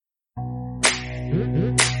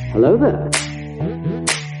Hello there.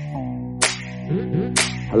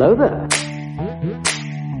 Hello there.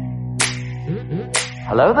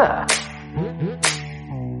 Hello there.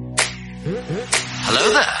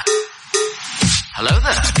 Hello there. Hello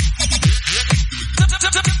there.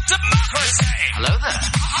 Hello there.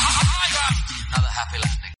 Another happy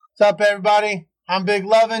landing. What's up, everybody? I'm Big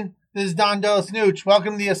Lovin'. This is Don Del Snooch.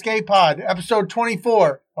 Welcome to the Escape Pod, episode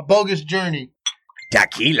 24, A Bogus Journey.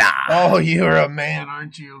 Tequila. Oh, you're a man,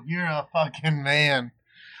 aren't you? You're a fucking man.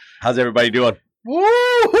 How's everybody doing? Woo!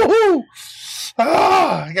 Oh,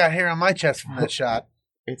 I got hair on my chest from that shot.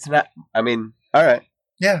 It's not, I mean, all right.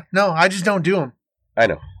 Yeah, no, I just don't do them. I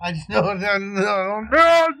know. I just don't do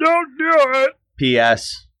it.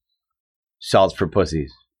 P.S. Salts for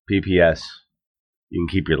pussies. P.P.S. You can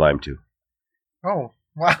keep your lime too. Oh,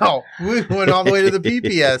 wow. We went all the way to the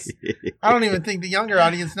PPS. I don't even think the younger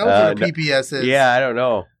audience knows what a PPS is. Yeah, I don't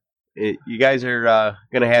know. You guys are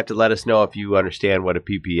going to have to let us know if you understand what a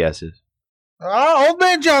PPS is. Oh, Old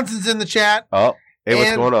Man Johnson's in the chat. Oh, hey,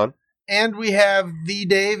 what's going on? And we have the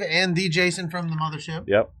Dave and the Jason from the mothership.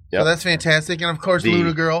 Yep. So that's fantastic. And, of course,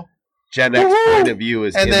 Luda Girl. Gen X point of view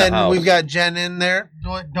is in the house. And then we've got Jen in there.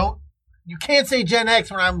 You can't say Gen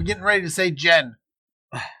X when I'm getting ready to say Jen.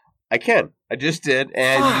 I can. I just did,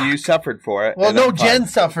 and you suffered for it. Well, no, Jen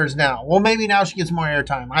suffers now. Well, maybe now she gets more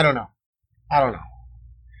airtime. I don't know.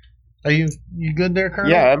 Are you good there,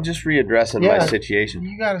 Colonel? Yeah, I'm just readdressing my situation.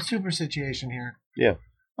 You got a super situation here. Yeah.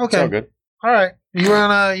 Okay. It's all good. All right. You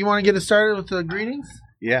wanna get us started with the greetings?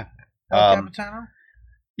 Yeah. Capitano?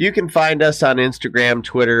 You can find us on Instagram,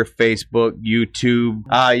 Twitter, Facebook, YouTube.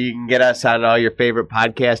 You can get us on all your favorite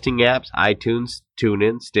podcasting apps, iTunes,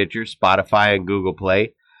 TuneIn, Stitcher, Spotify, and Google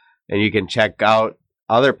Play. And you can check out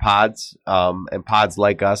other pods and pods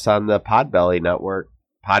like us on the Podbelly network,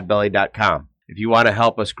 podbelly.com. If you want to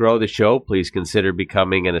help us grow the show, please consider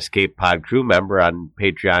becoming an Escape Pod crew member on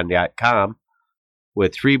patreon.com.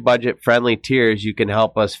 With 3 budget-friendly tiers, you can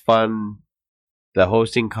help us fund the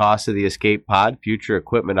hosting costs of the Escape Pod, future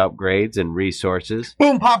equipment upgrades, and resources.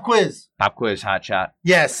 Boom, pop quiz. Pop quiz, hot shot.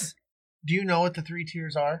 Yes. Do you know what the 3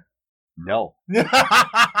 tiers are? No.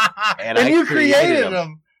 and you created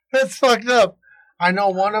them. That's fucked up. I know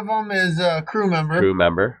one of them is a crew member. Crew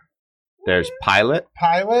member. There's pilot.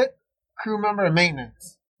 Pilot, crew member, and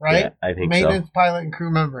maintenance. Right? Yeah, I think maintenance, pilot, and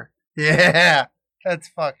crew member. Yeah. That's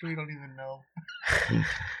fucked. We don't even know.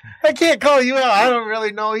 I can't call you out. I don't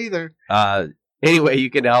really know either. Anyway, you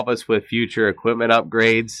can help us with future equipment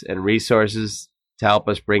upgrades and resources to help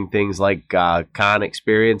us bring things like con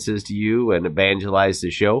experiences to you and evangelize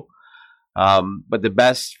the show. But the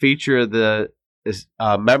best feature of the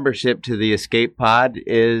membership to the Escape Pod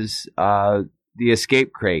is the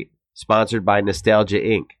Escape Crate, sponsored by Nostalgia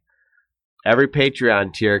Inc. Every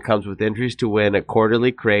Patreon tier comes with entries to win a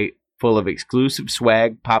quarterly crate full of exclusive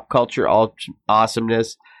swag, pop culture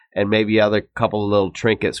awesomeness, and maybe other couple of little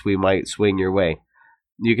trinkets we might swing your way.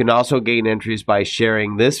 You can also gain entries by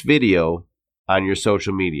sharing this video on your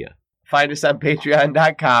social media. Find us on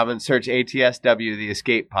patreon.com and search ATSW The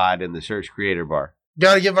Escape Pod in the search creator bar.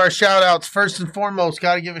 Got to give our shout outs. First and foremost,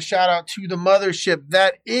 got to give a shout out to the mothership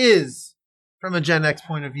that is From a Gen X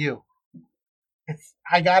point of view.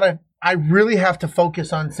 I really have to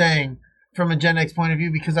focus on saying From a Gen X point of view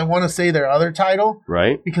because I want to say their other title.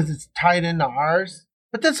 Right. Because it's tied into ours.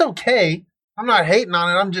 But that's okay. I'm not hating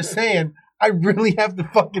on it. I'm just saying I really have to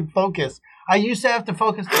fucking focus. I used to have to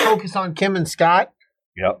focus on Kim and Scott.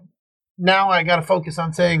 Yep. Now I got to focus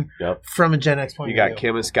on saying From a Gen X point of view. You got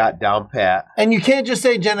Kim and Scott down pat. And you can't just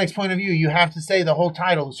say Gen X point of view. You have to say the whole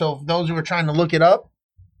title. So for those who are trying to look it up,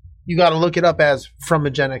 you got to look it up as From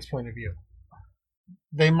a Gen X point of view.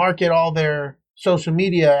 They market all their social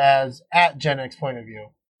media as at Gen X point of view.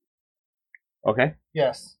 Okay.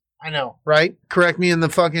 Yes, I know, right? Correct me in the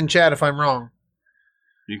fucking chat if I'm wrong.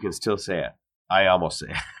 You can still say it. I almost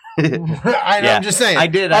say it. I'm just saying. I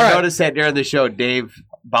did. I noticed that during the show, Dave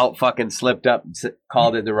about fucking slipped up and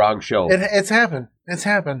called it the wrong show. It's happened. It's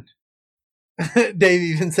happened. Dave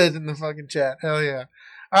even says it in the fucking chat. Hell yeah.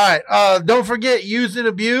 All right. Don't forget, Use and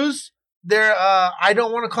Abuse. They're, I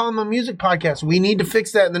don't want to call them a music podcast. We need to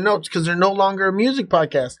fix that in the notes because they're no longer a music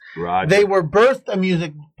podcast. Roger. They were birthed a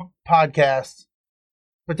music podcast,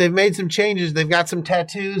 but they've made some changes. They've got some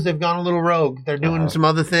tattoos. They've gone a little rogue. They're doing some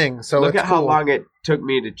other things. So look at how long it took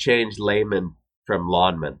me to change layman from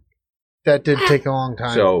lawnman. That did take a long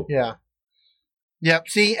time. So yeah. Yep.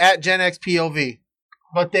 See, at Gen X POV.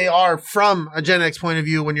 But they are from a Gen X point of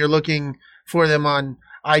view when you're looking for them on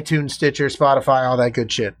iTunes, Stitcher, Spotify, all that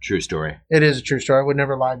good shit. True story. It is a true story. I would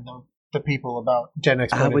never lie to people about Gen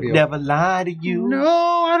X point of view. I would never lie to you. No,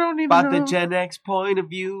 I don't about the Gen X point of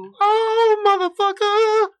view. Oh,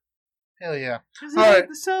 motherfucker. Hell yeah. Is it All like right.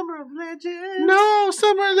 the Summer of Legends? No,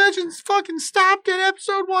 Summer of Legends fucking stopped at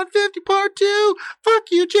episode 150 part 2. Fuck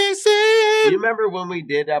you, Jason. You remember when we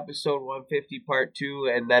did episode 150 part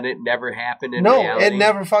 2 and then it never happened in No, reality? it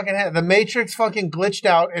never fucking happened. The Matrix fucking glitched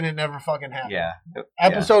out and it never fucking happened. Yeah.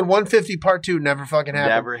 Episode 150 part 2 never fucking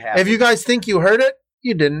happened. Never happened. If you guys think you heard it,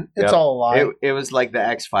 you didn't. It's Yep. all a lie. It was like the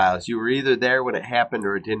X-Files. You were either there when it happened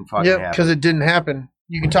or it didn't fucking Yep, happen. because it didn't happen.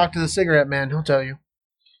 You can talk to the cigarette man. He'll tell you.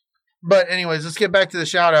 But anyways, let's get back to the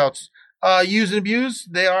shout-outs. Use and Abuse,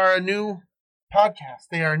 they are a new podcast.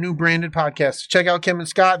 They are a new branded podcast. Check out Kim and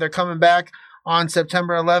Scott. They're coming back on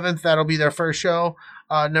September 11th. That'll be their first show.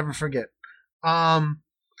 Never forget. And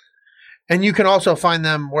you can also find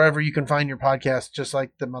them wherever you can find your podcast, just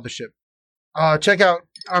like the mothership. Check out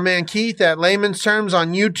our man Keith at Layman's Terms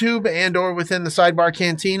on YouTube and or within the Sidebar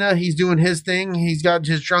Cantina. He's doing his thing. He's got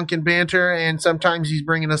his drunken banter, and sometimes he's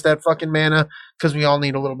bringing us that fucking mana because we all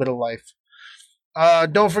need a little bit of life.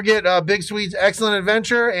 Don't forget Big Swede's Excellent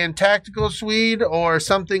Adventure and Tactical Swede or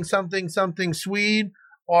something Swede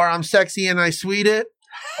or I'm Sexy and I Swede It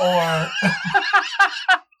or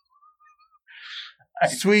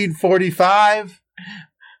Swede 45.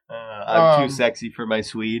 I'm too sexy for my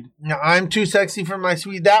Swede. No, I'm too sexy for my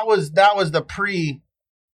Swede. That was the pre.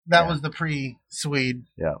 Was the pre-Swede.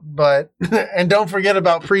 Yeah. But and don't forget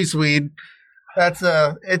about pre-Swede.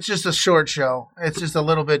 It's just a short show. It's just a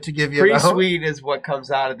little bit to give you. Pre-Swede is what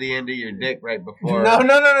comes out of the end of your dick right before. No.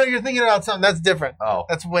 You're thinking about something that's different. Oh,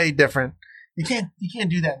 that's way different. You can't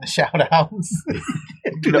do that in the shout outs.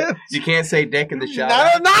 No, you can't say dick in the shout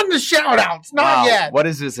outs. Not in the shout outs. Not yet. What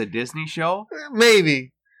is this, a Disney show?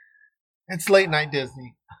 Maybe. It's late night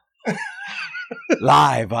Disney.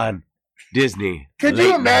 Live on Disney. Could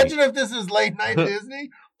you imagine if this is late night Disney?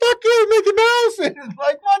 Fuck you, Mickey Mouse. It's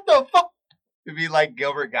like, what the fuck? It'd be like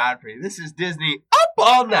Gilbert Godfrey. This is Disney up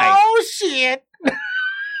all night. Oh, shit.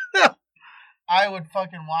 I would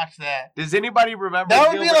fucking watch that. Does anybody remember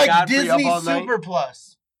that would Gilbert be like Godfrey Disney up all Super night?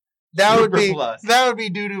 Plus. That Super would be Plus. That would be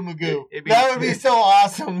Doo-Doo Magoo. That would be so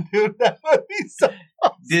awesome, dude. That would be so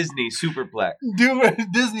awesome. Disney Superplex.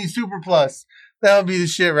 Disney Super Plus. That would be the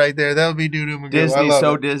shit right there. That would be Doo-Doo Magoo. Disney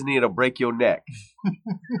so Disney it'll break your neck.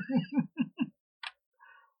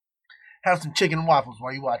 Have some chicken and waffles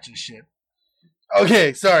while you watch this shit.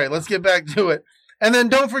 Okay, sorry. Let's get back to it. And then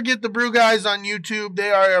don't forget the Brew Guys on YouTube.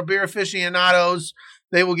 They are our beer aficionados.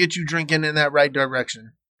 They will get you drinking in that right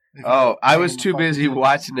direction. Oh, I was too busy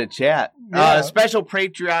watching the chat. Yeah. Special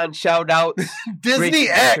Patreon shout out. Disney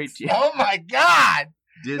X. Oh my God.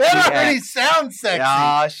 Disney That already X. sounds sexy.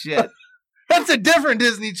 Oh, shit. That's a different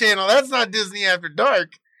Disney channel. That's not Disney After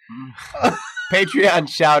Dark. Patreon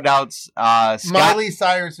shout outs. Scott. Miley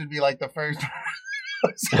Cyrus would be like the first.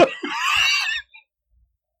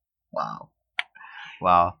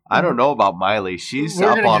 Wow. I don't know about Miley. She's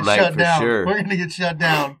up all night for sure. We're going to get shut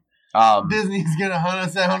down. Disney's going to hunt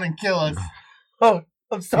us down and kill us. Oh,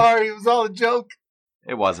 I'm sorry. It was all a joke.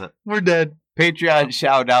 It wasn't. We're dead. Patreon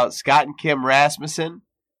shout out Scott and Kim Rasmussen,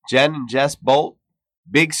 Jen and Jess Bolt,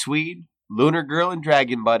 Big Swede, Lunar Girl and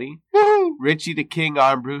Dragon Buddy, Woo-hoo. Richie the King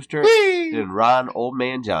Armbruster, Whee! and Ron Old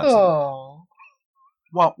Man Johnson. Oh.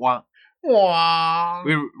 Wah, wah. Wow.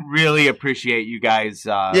 We really appreciate you guys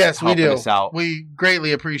yes, we helping do. us out. We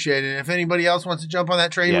greatly appreciate it. If anybody else wants to jump on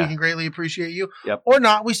that train, we can greatly appreciate you. Yep. Or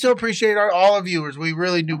not. We still appreciate all our viewers. We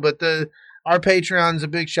really do. But our Patreon's a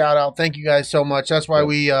big shout out. Thank you guys so much. That's why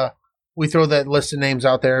we throw that list of names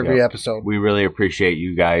out there every episode. We really appreciate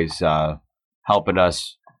you guys helping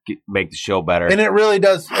us make the show better. And it really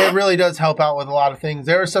does help out with a lot of things.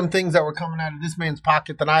 There are some things that were coming out of this man's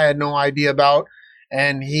pocket that I had no idea about.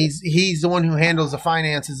 And he's the one who handles the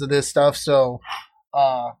finances of this stuff, so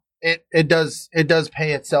it does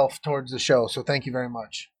pay itself towards the show. So thank you very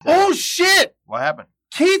much. Oh shit! What happened?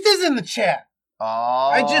 Keith is in the chat. Oh,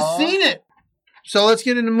 I just seen it. So let's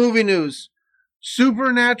get into movie news.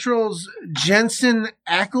 Supernatural's Jensen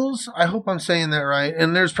Ackles. I hope I'm saying that right.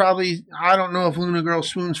 And there's probably, I don't know if Luna Girl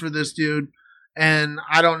swoons for this dude. And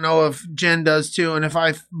I don't know if Jen does too. And if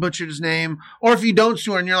I butchered his name, or if you don't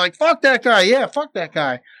swoon and you're like, fuck that guy. Yeah, fuck that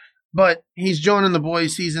guy. But he's joining The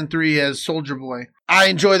Boys season 3 as Soldier Boy. I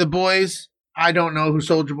enjoy The Boys. I don't know who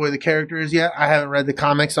Soldier Boy the character is yet. I haven't read the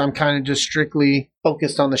comics. So I'm kind of just strictly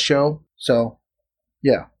focused on the show. So,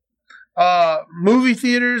 yeah. Movie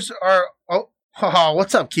theaters are... Oh,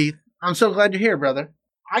 what's up, Keith? I'm so glad you're here, brother.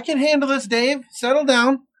 I can handle this, Dave. Settle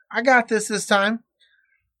down. I got this time.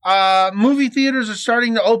 Movie theaters are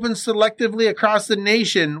starting to open selectively across the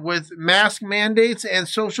nation with mask mandates and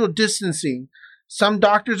social distancing. Some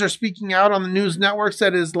doctors are speaking out on the news networks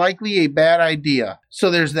that it is likely a bad idea.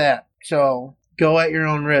 So there's that. So go at your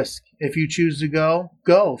own risk. If you choose to go,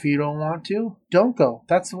 go. If you don't want to, don't go.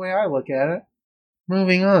 That's the way I look at it.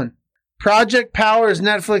 Moving on. Project Power is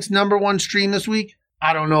Netflix #1 stream this week.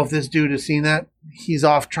 I don't know if this dude has seen that. He's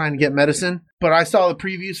off trying to get medicine. But I saw the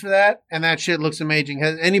previews for that, and that shit looks amazing.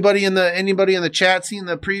 Has anybody in the chat seen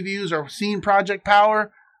the previews or seen Project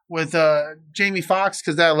Power with Jamie Foxx?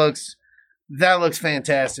 Because that looks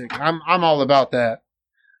fantastic. I'm all about that.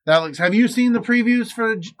 Have you seen the previews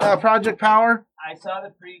for Project Power? I saw the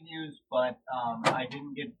previews, but I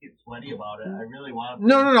didn't get sweaty about it. I really want to.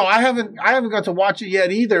 No. I haven't got to watch it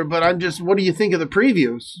yet either. But I'm just. What do you think of the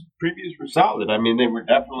previews? Previews were solid. I mean, they were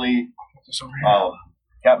definitely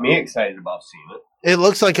got me excited about seeing it. It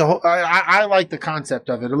looks like I like the concept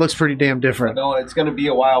of it. It looks pretty damn different. No, it's going to be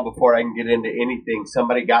a while before I can get into anything.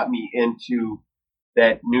 Somebody got me into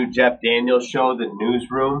that new Jeff Daniels show, The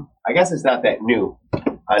Newsroom. I guess it's not that new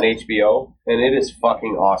on HBO, and it is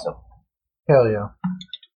fucking awesome. Hell yeah.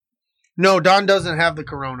 No, Don doesn't have the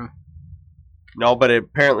corona. No, but it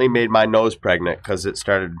apparently made my nose pregnant because it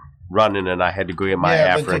started running and I had to go get my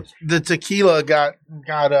Afrin. The tequila got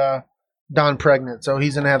Don pregnant, so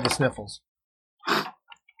he's going to have the sniffles. All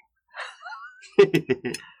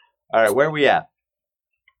right, where are we at?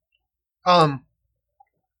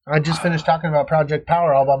 I just finished talking about Project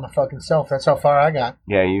Power all by my fucking self. That's how far I got.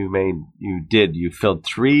 Yeah, you did. You filled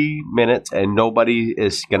 3 minutes and nobody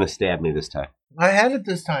is going to stab me this time. I had it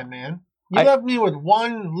this time, man. You left me with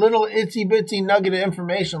one little itsy bitsy nugget of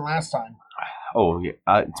information last time. Oh,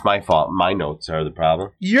 yeah, it's my fault. My notes are the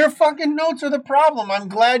problem. Your fucking notes are the problem. I'm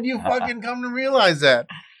glad you fucking come to realize that.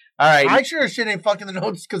 All right. I sure as shit ain't fucking the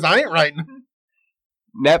notes because I ain't writing them.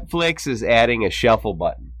 Netflix is adding a shuffle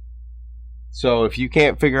button. So if you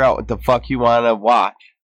can't figure out what the fuck you want to watch,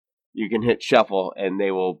 you can hit shuffle and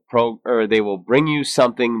they will bring you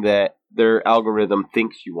something that their algorithm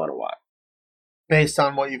thinks you want to watch. Based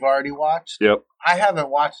on what you've already watched? Yep. I haven't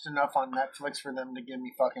watched enough on Netflix for them to give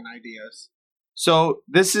me fucking ideas. So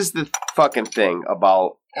this is the fucking thing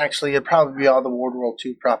about... Actually, it'd probably be all the World War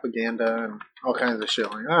II propaganda and all kinds of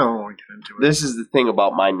shit. Like, I don't want to get into it. This is the thing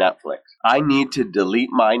about my Netflix. I need to delete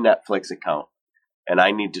my Netflix account, and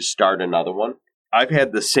I need to start another one. I've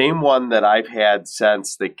had the same one that I've had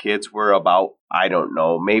since the kids were about, I don't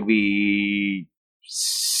know, maybe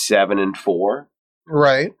 7 and 4.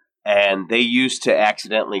 Right. And they used to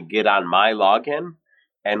accidentally get on my login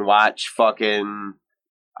and watch fucking,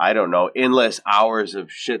 I don't know, endless hours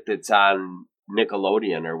of shit that's on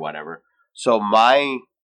Nickelodeon or whatever. So my...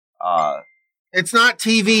 it's not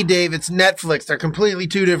TV, Dave. It's Netflix. They're completely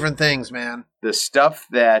two different things, man. The stuff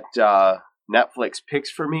that Netflix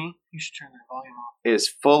picks for me, you should turn that volume off, is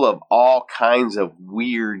full of all kinds of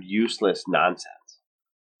weird, useless nonsense.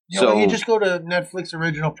 So you just go to Netflix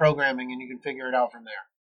original programming and you can figure it out from there.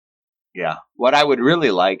 Yeah. What I would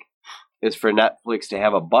really like is for Netflix to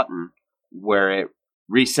have a button where it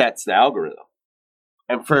resets the algorithm.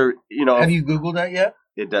 And for, you know... Have you Googled that yet?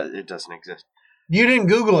 It doesn't exist. You didn't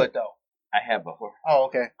Google it, though. I have before. Oh,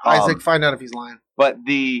 okay. Isaac, find out if he's lying. But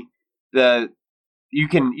you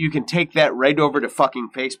can take that right over to fucking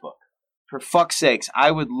Facebook. For fuck's sakes,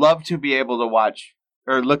 I would love to be able to watch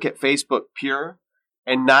or look at Facebook Pure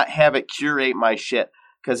and not have it curate my shit.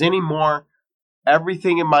 Because anymore,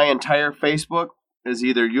 everything in my entire Facebook is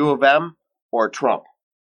either U of M or Trump.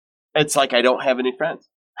 It's like I don't have any friends.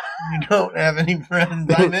 You don't have any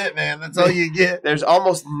friends. I'm it, man. That's all you get. There's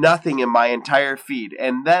almost nothing in my entire feed.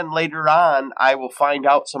 And then later on, I will find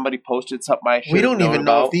out somebody posted something I should We don't even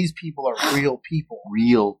know about. if these people are real people.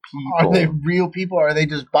 Real people. Are they real people or are they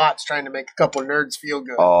just bots trying to make a couple of nerds feel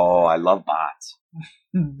good? Oh, I love bots.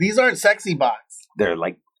 These aren't sexy bots.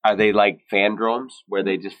 Are they like fandromes where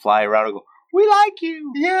they just fly around and go, "We like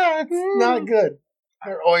you"? Yeah, it's not good.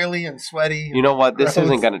 They're oily and sweaty. You know what? This gross.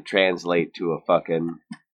 isn't going to translate to a fucking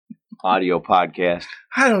audio podcast.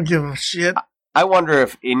 I don't give a shit. I wonder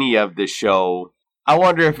if any of the show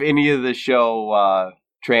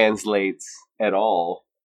translates at all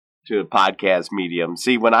to a podcast medium.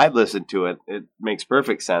 See, when I listen to it, it makes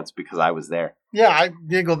perfect sense because I was there. Yeah, I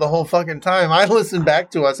giggle the whole fucking time. I listen back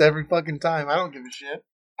to us every fucking time. I don't give a shit.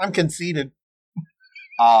 I'm conceited.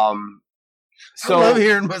 So I love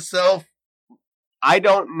hearing myself. I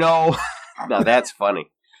don't know. No, that's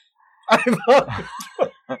funny. I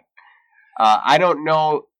don't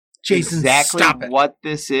know Jason, exactly stop it. what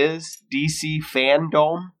this is. DC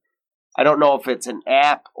Fandom. I don't know if it's an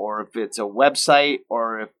app or if it's a website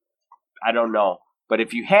or if I don't know. But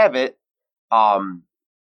if you have it,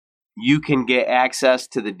 you can get access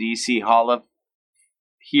to the DC Hall of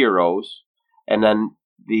Heroes and then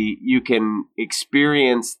you can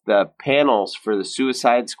experience the panels for the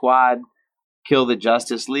Suicide Squad, Kill the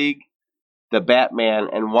Justice League, the Batman,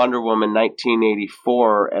 and Wonder Woman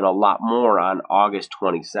 1984, and a lot more on August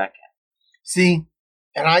 22nd. See,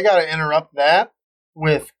 and I got to interrupt that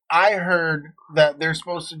with, I heard that they're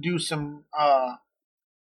supposed to do some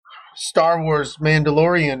Star Wars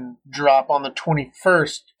Mandalorian drop on the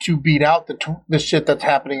 21st to beat out the shit that's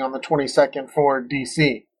happening on the 22nd for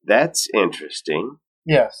DC. That's interesting.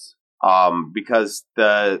 Yes. Because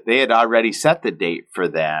they had already set the date for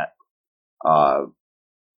that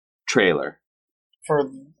trailer.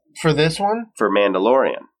 For this one? For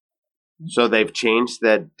Mandalorian. So they've changed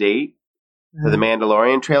that date for the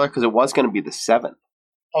Mandalorian trailer because it was going to be the 7th.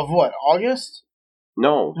 Of what? August?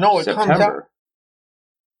 No, it September. comes out.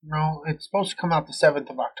 No, it's supposed to come out the 7th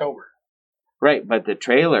of October. Right, but the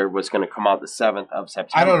trailer was going to come out the 7th of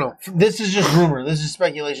September. I don't know. This is just rumor. This is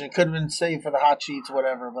speculation. It could have been saved for the hot sheets,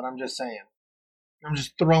 whatever, but I'm just saying. I'm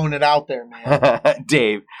just throwing it out there, man.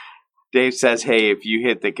 Dave says, hey, if you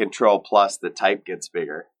hit the Control Plus, the type gets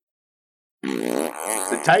bigger.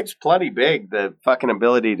 The type's plenty big. The fucking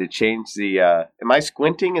ability to change the... am I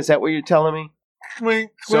squinting? Is that what you're telling me?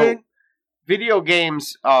 Squint. So, video game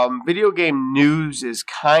news is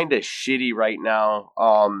kind of shitty right now.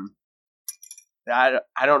 I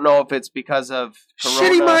don't know if it's because of Corona.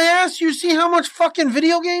 Shitty my ass. You see how much fucking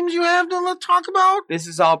video games you have to talk about? This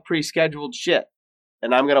is all pre-scheduled shit.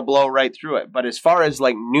 And I'm going to blow right through it. But as far as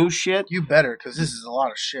like new shit... You better, because this is a lot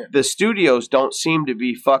of shit. The studios don't seem to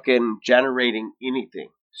be fucking generating anything.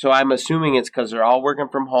 So I'm assuming it's because they're all working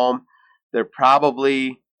from home. They're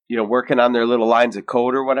probably, working on their little lines of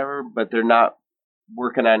code or whatever, but they're not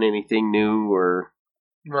working on anything new or...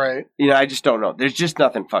 Right. I just don't know. There's just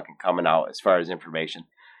nothing fucking coming out as far as information.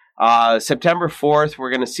 September 4th, we're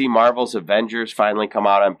going to see Marvel's Avengers finally come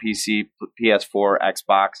out on PC, PS4,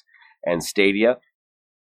 Xbox, and Stadia.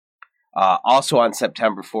 Also on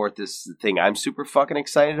September 4th, this is the thing I'm super fucking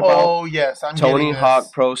excited about. Oh, yes. Tony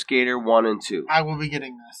Hawk Pro Skater 1 and 2. I will be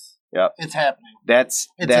getting this. Yep. It's happening. That's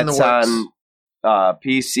in the works. On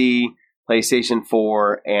PC, PlayStation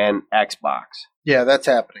 4, and Xbox. Yeah, that's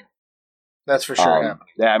happening. That's for sure happening.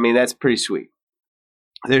 I mean, that's pretty sweet.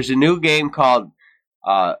 There's a new game called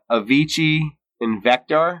Avicii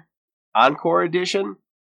Invector Encore Edition,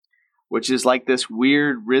 which is like this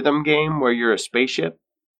weird rhythm game where you're a spaceship,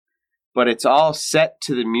 but it's all set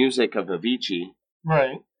to the music of Avicii.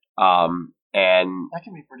 Right. And that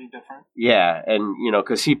can be pretty different. Yeah, and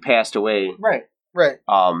because he passed away. Right.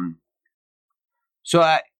 So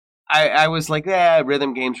I was like,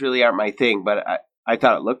 rhythm games really aren't my thing, but I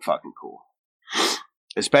thought it looked fucking cool.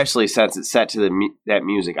 Especially since it's set to that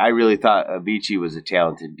music. I really thought Avicii was a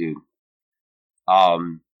talented dude.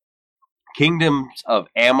 Kingdoms of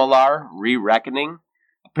Amalur: Re-Reckoning.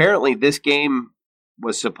 Apparently this game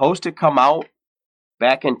was supposed to come out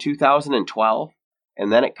back in 2012,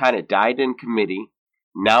 and then it kind of died in committee.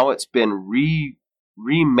 Now it's been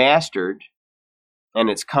remastered, and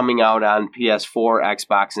it's coming out on PS4,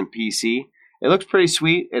 Xbox, and PC. It looks pretty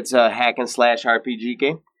sweet. It's a hack and slash RPG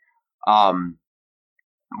game.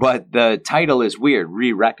 But the title is weird,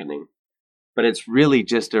 Re-Reckoning. But it's really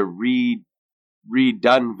just a redone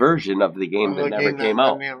version of the game that never came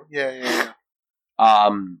out. Yeah.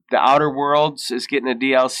 The Outer Worlds is getting a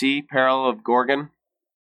DLC, Peril of Gorgon.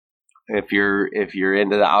 If you're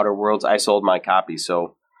into the Outer Worlds, I sold my copy,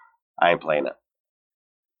 so I ain't playing it.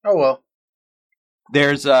 Oh well.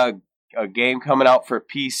 There's a game coming out for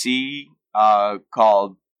PC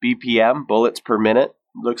called BPM, Bullets Per Minute.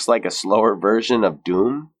 Looks like a slower version of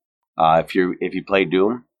Doom. If you play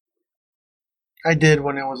Doom, I did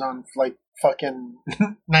when it was on like fucking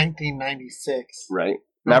 1996. Right.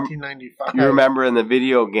 1995. You remember in the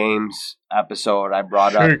video games episode, I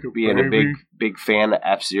brought up being a big fan of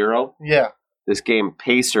F-Zero. Yeah. This game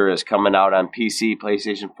Pacer is coming out on PC,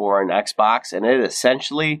 PlayStation 4, and Xbox, and it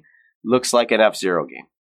essentially looks like an F-Zero game.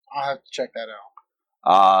 I'll have to check that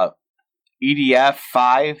out. EDF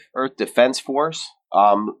 5, Earth Defense Force.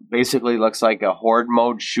 Basically looks like a horde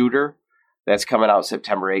mode shooter that's coming out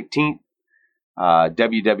September 18th.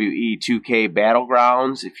 WWE 2K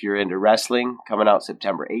Battlegrounds, if you're into wrestling, coming out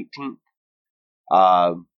September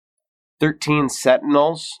 18th. 13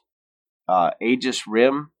 Sentinels, Aegis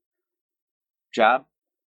Rim job.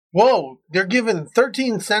 Whoa, they're giving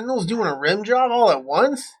 13 Sentinels doing a rim job all at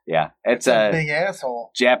once? Yeah, it's a big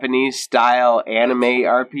asshole. Japanese style anime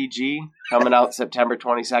RPG coming out September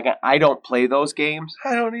 22nd. I don't play those games.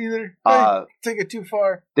 I don't either. I take it too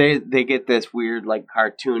far. They get this weird like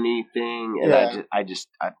cartoony thing, and I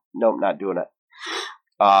nope, not doing it.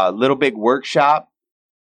 Little Big Workshop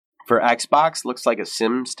for Xbox. Looks like a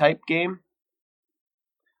Sims type game.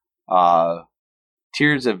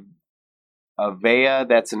 Tears of Avea,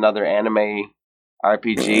 that's another anime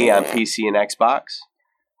RPG on PC and Xbox.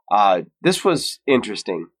 This was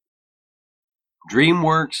interesting.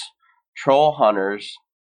 DreamWorks Troll Hunters,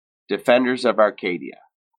 Defenders of Arcadia.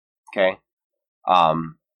 Okay.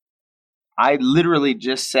 I literally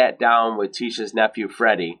just sat down with Tisha's nephew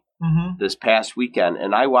Freddie this past weekend,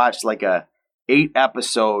 and I watched like a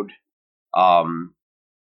 8-episode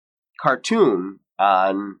cartoon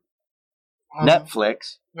on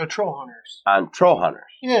Netflix. The Troll Hunters. On Troll Hunters.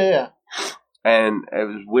 Yeah. And it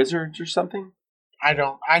was wizards or something? I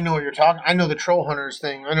know what you're talking. I know the Troll Hunters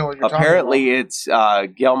thing. I know what you're Apparently talking about.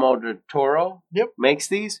 it's Guillermo del Toro makes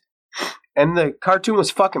these. And the cartoon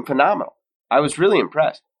was fucking phenomenal. I was really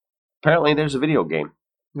impressed. Apparently there's a video game.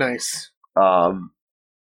 Nice.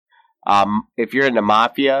 If you're into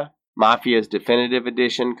Mafia, Mafia's Definitive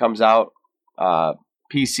Edition comes out.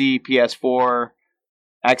 PC, PS4,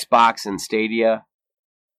 Xbox, and Stadia.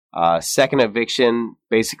 Second Eviction,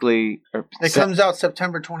 basically... It comes out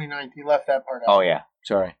September 29th. You left that part out. Oh, yeah.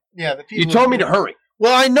 Sorry. Yeah, the You told me to hurry.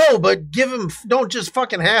 Well, I know, but don't just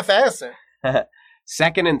fucking half-ass it.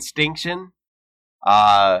 Second Extinction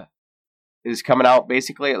is coming out.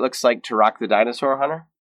 Basically, it looks like Turok the Dinosaur Hunter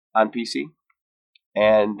on PC.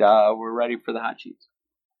 And we're ready for the hot sheets.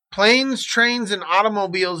 Planes, Trains, and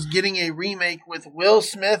Automobiles getting a remake with Will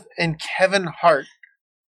Smith and Kevin Hart.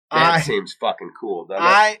 That seems fucking cool, doesn't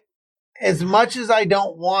it? As much as I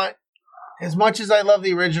love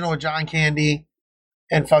the original with John Candy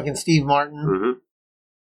and fucking Steve Martin,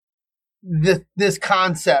 this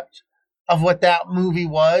concept of what that movie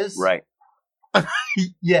was. Right.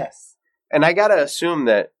 Yes. And I gotta assume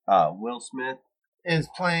that Will Smith is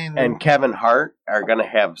playing and Kevin Hart are gonna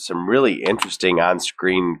have some really interesting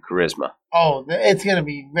on-screen charisma. Oh, it's gonna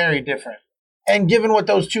be very different. And given what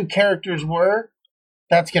those two characters were,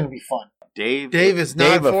 that's gonna be fun. Dave is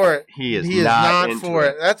not for it. He is not for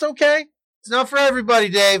it. That's okay. It's not for everybody,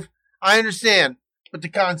 Dave. I understand, but the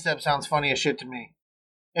concept sounds funny as shit to me.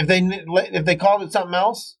 If they called it something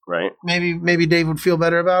else, right? Maybe Dave would feel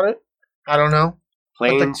better about it. I don't know.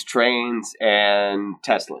 Planes, Trains, and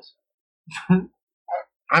Teslas.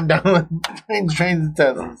 I'm done with Planes, Trains, and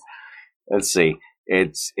Teslas. Let's see.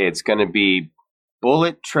 It's going to be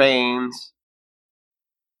bullet trains,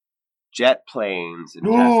 jet planes, and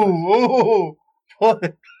Teslas. Ooh,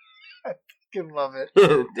 I fucking love it.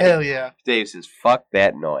 Hell yeah. Dave says, "Fuck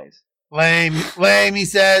that noise." Lame. He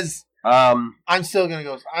says. I'm still gonna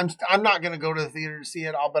go. I'm not gonna go to the theater to see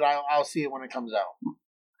it. I'll see it when it comes out.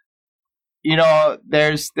 You know,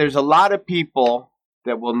 there's a lot of people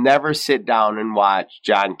that will never sit down and watch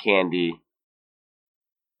John Candy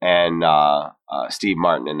and Steve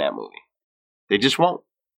Martin in that movie. They just won't,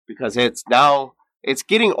 because it's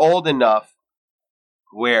getting old enough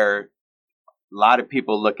where a lot of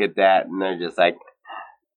people look at that and they're just like,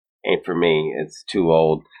 ain't for me. It's too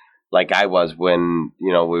old. Like I was when,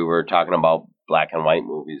 we were talking about black and white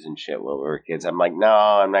movies and shit when we were kids. I'm like, no,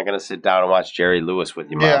 I'm not going to sit down and watch Jerry Lewis with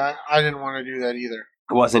you, Mom. Yeah, I didn't want to do that either.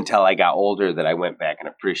 It wasn't until I got older that I went back and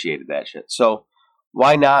appreciated that shit. So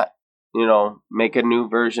why not, make a new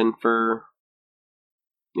version for,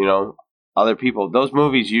 other people? Those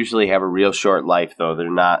movies usually have a real short life, though. They're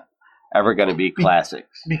not ever going to be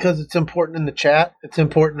classics. Because it's important in the chat. It's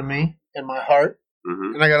important to me and my heart.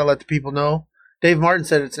 Mm-hmm. And I got to let the people know. Dave Martin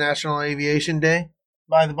said it's National Aviation Day,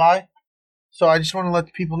 by the by. So I just want to let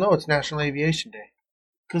the people know it's National Aviation Day.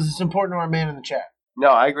 Because it's important to our man in the chat. No,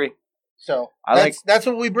 I agree. So that's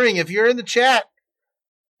what we bring. If you're in the chat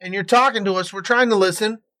and you're talking to us, we're trying to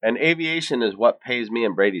listen. And aviation is what pays me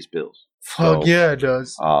and Brady's bills. Fuck yeah, it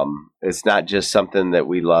does. It's not just something that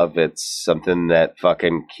we love. It's something that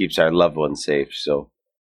fucking keeps our loved ones safe. So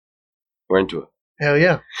we're into it. Hell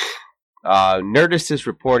yeah. Nerdist is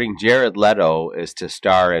reporting Jared Leto is to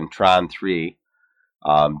star in Tron 3.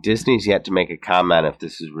 Disney's yet to make a comment if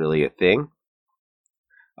this is really a thing.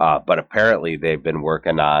 But apparently they've been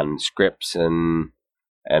working on scripts and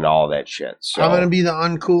all that shit. So I'm going to be the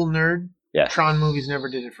uncool nerd. Yeah. Tron movies never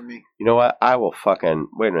did it for me. You know what? I will fucking...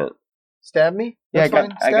 Wait a minute. Stab me? That's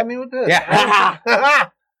fine. Stab me with this. Yeah.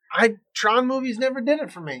 Tron movies never did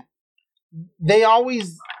it for me. They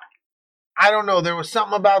always... I don't know. There was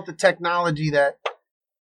something about the technology that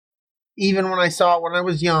even when I saw it when I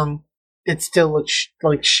was young, it still looked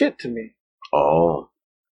like shit to me. Oh,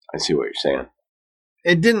 I see what you're saying.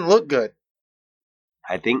 It didn't look good.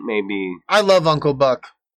 I think maybe... I love Uncle Buck.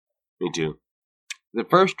 Me too. The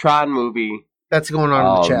first Tron movie... That's going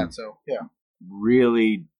on in the chat, so, yeah.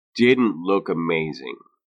 Really didn't look amazing.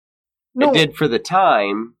 No. It did for the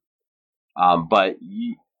time, But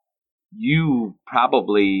you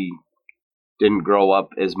probably didn't grow up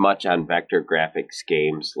as much on vector graphics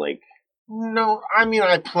games like. No, I mean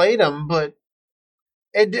I played them, but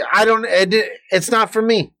it's not for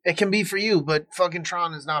me. It can be for you, but fucking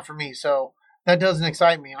Tron is not for me. So that doesn't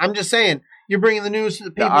excite me. I'm just saying, you're bringing the news to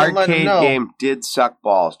the people and letting them know. The arcade game did suck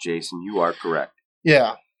balls, Jason. You are correct.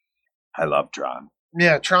 Yeah. I love Tron.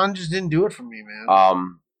 Yeah, Tron just didn't do it for me,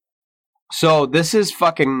 man. So this is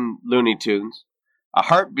fucking Looney Tunes. A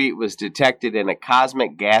heartbeat was detected in a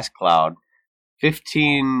cosmic gas cloud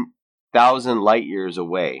 15,000 light years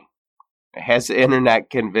away. Has the internet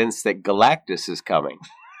convinced that Galactus is coming?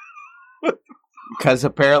 Because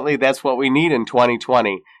apparently that's what we need in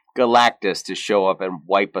 2020. Galactus to show up and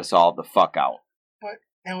wipe us all the fuck out. But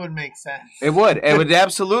it would make sense. It would. It would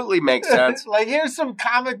absolutely make sense. Like, here's some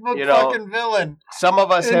comic book fucking villain. Some of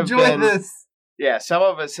us Enjoy this. Yeah, some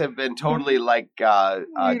of us have been totally like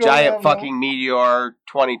giant fucking meteor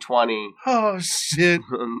 2020. Oh, shit.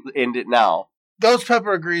 End it now. Ghost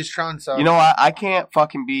Pepper agrees Tron sucks. You know, I can't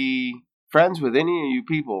fucking be friends with any of you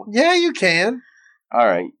people. Yeah, you can. All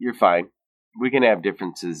right, you're fine. We can have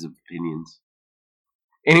differences of opinions.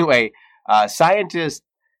 Anyway, scientists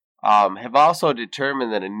have also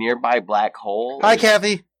determined that a nearby black hole... Hi,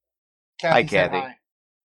 Kathy. Hi, Kathy. Hi.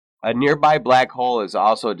 A nearby black hole is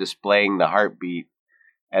also displaying the heartbeat,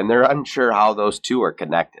 and they're unsure how those two are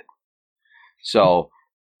connected. So,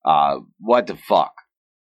 what the fuck?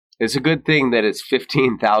 It's a good thing that it's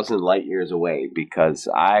 15,000 light years away, because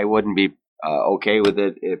I wouldn't be okay with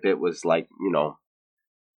it if it was like,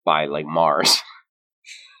 by like Mars.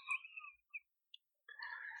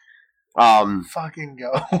 Fucking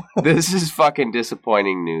go. This is fucking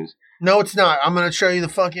disappointing news. No, it's not. I'm going to show you the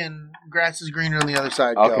fucking grass is greener on the other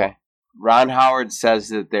side. Okay. Go. Ron Howard says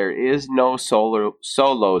that there is no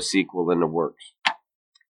solo sequel in the works.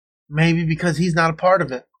 Maybe because he's not a part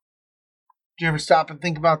of it. Do you ever stop and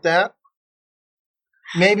think about that?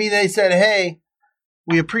 Maybe they said, hey,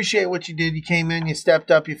 we appreciate what you did. You came in, you stepped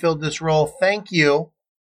up, you filled this role. Thank you.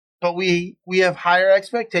 But we have higher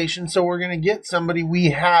expectations, so we're going to get somebody we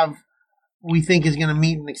think is going to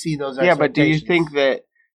meet and exceed those expectations. Yeah, but do you think that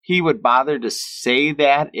he would bother to say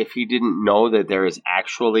that if he didn't know that there is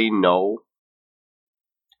actually no...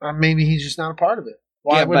 maybe he's just not a part of it.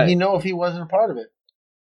 Why would he know if he wasn't a part of it?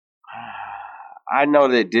 I know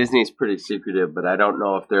that Disney's pretty secretive, but I don't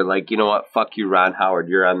know if they're like, you know what, fuck you, Ron Howard,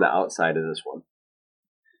 you're on the outside of this one.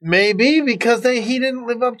 Maybe, because he didn't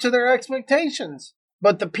live up to their expectations.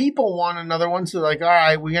 But the people want another one, so they're like, all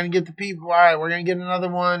right, we're going to get the people, all right, we're going to get another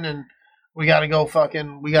one, and we got to go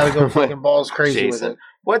fucking balls crazy Jason, with it.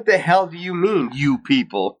 What the hell do you mean, you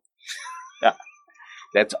people?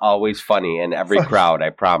 That's always funny in every crowd, I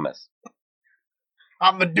promise.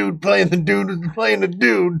 I'm a dude playing the dude who's playing the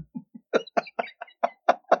dude.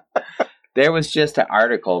 There was just an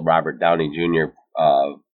article Robert Downey Jr.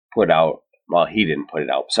 Put out. Well, he didn't put it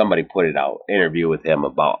out. Somebody put it out. Interview with him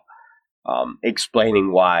about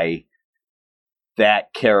explaining why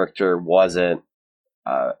that character wasn't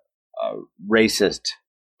a racist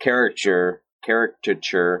caricature.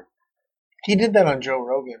 He did that on Joe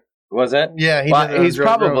Rogan. Was it? Yeah, he's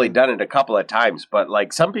probably done it a couple of times, but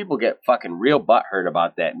like some people get fucking real butthurt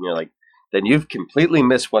about that, and you're like, then you've completely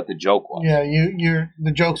missed what the joke was. Yeah,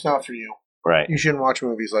 the joke's not for you. Right. You shouldn't watch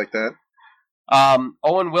movies like that.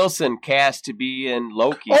 Owen Wilson cast to be in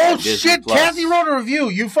Loki. Oh shit! Kathy wrote a review.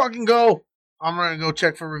 You fucking go. I'm gonna go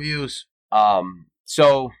check for reviews.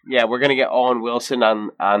 So yeah, we're gonna get Owen Wilson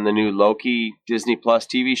on the new Loki Disney Plus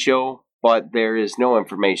TV show, but there is no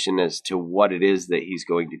information as to what it is that he's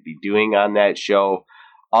going to be doing on that show,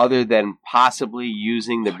 other than possibly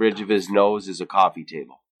using the bridge of his nose as a coffee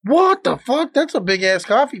table. What the fuck? That's a big ass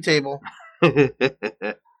coffee table.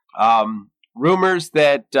 Rumors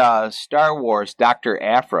that Star Wars Dr.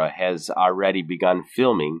 Aphra has already begun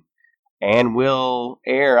filming and will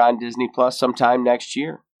air on Disney Plus sometime next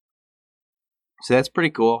year. So that's pretty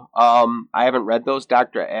cool. I haven't read those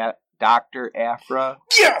Dr. Aphra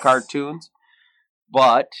cartoons,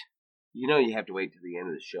 but you have to wait till the end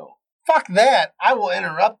of the show. Fuck that. I will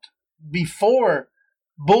interrupt before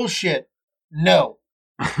bullshit. No.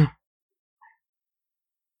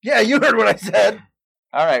 Yeah, you heard what I said.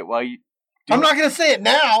 All right, well, I'm not going to say it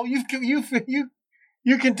now. You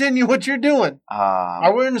continue what you're doing.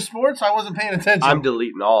 Are we in the sports? I wasn't paying attention. I'm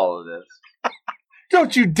deleting all of this.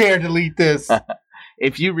 Don't you dare delete this.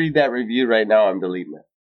 If you read that review right now, I'm deleting it.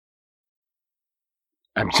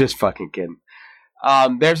 I'm just fucking kidding.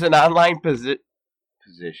 There's an online position.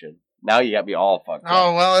 Now you got me all fucked up.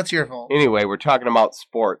 Oh, well, that's your fault. Anyway, we're talking about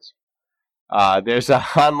sports. There's an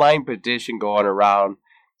online petition going around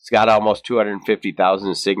It's got almost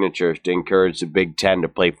 250,000 signatures to encourage the Big Ten to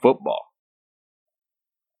play football.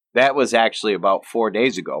 That was actually about 4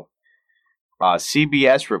 days ago.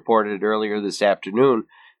 CBS reported earlier this afternoon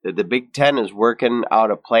that the Big Ten is working out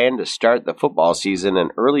a plan to start the football season in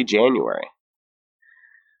early January.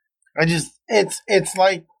 It's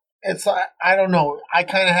like, I don't know. I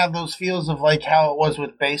kind of have those feels of like how it was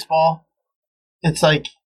with baseball. It's like,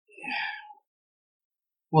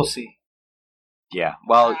 we'll see. Yeah,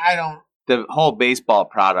 well, I don't. The whole baseball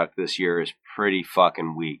product this year is pretty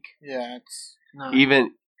fucking weak. Yeah, it's not.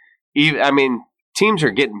 Even, I mean, teams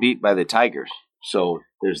are getting beat by the Tigers, so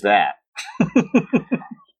there's that.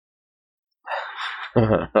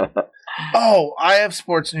 Oh, I have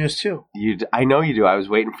sports news too. I know you do. I was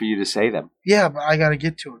waiting for you to say them. Yeah, but I got to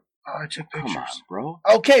get to it. Oh, I took pictures. Come on, bro.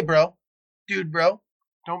 Okay, bro. Dude, bro.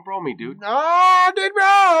 Don't bro me, dude. No, dude, bro.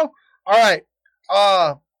 All right.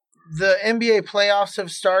 The NBA playoffs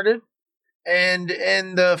have started, and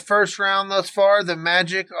in the first round thus far, the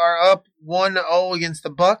Magic are up 1-0 against the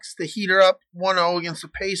Bucks. The Heat are up 1-0 against the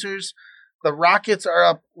Pacers. The Rockets are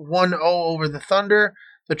up 1-0 over the Thunder.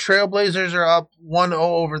 The Trailblazers are up 1-0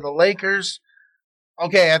 over the Lakers.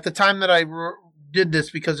 Okay, at the time that I did this,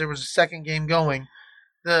 because there was a second game going,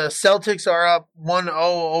 the Celtics are up 1-0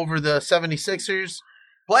 over the 76ers.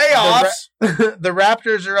 Playoffs! The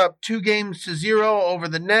Raptors are up 2-0 over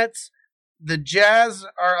the Nets. The Jazz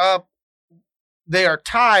are up. They are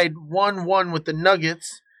tied 1-1 with the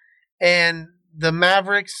Nuggets. And the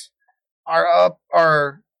Mavericks are up,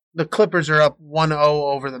 or the Clippers are up 1-0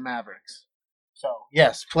 over the Mavericks. So,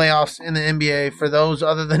 yes, playoffs in the NBA for those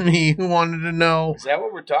other than me who wanted to know. Is that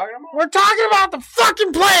what we're talking about? We're talking about the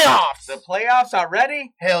fucking playoffs! The playoffs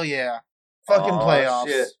already? Hell yeah. Fucking playoffs.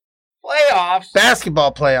 Shit. Playoffs?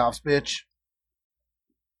 Basketball playoffs, bitch.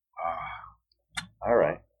 All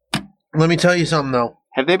right. Let me tell you something, though.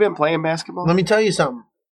 Have they been playing basketball? Let me tell you something.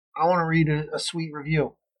 I want to read a sweet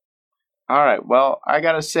review. All right. Well, I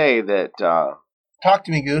got to say that... Talk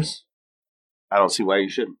to me, Goose. I don't see why you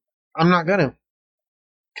shouldn't. I'm not going to.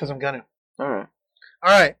 Because I'm going to. All right.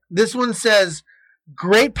 All right. This one says,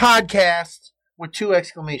 great podcast with 2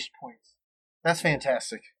 exclamation points. That's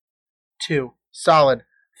fantastic. 2. Solid.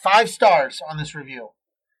 5 stars on this review.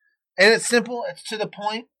 And it's simple. It's to the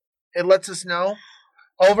point. It lets us know.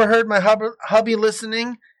 Overheard my hubby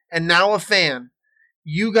listening and now a fan.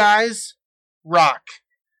 You guys rock.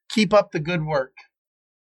 Keep up the good work.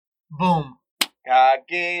 Boom. God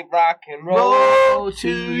gave rock and roll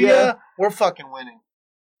to ya. We're fucking winning.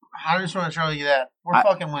 I just want to tell you that. We're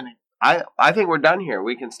fucking winning. I think we're done here.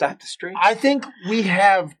 We can stop the stream. I think we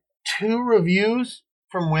have 2 reviews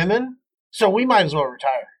from women, so we might as well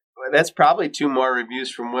retire. That's probably 2 more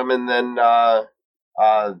reviews from women than the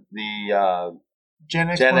Gen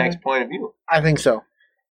X point of view. I think so.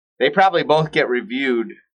 They probably both get reviewed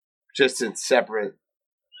just in separate.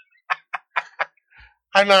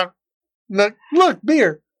 I'm not. Look,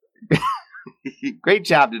 beer. Great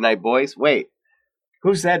job tonight, boys. Wait,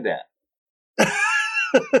 who said that?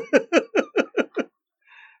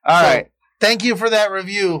 All right. Thank you for that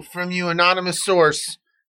review from you, anonymous source.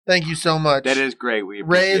 Thank you so much. That is great. We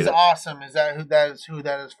appreciate Ray is it. awesome. Is that who that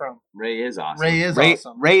is from? Ray is awesome. Ray is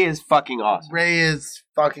awesome. Ray is fucking awesome. Ray is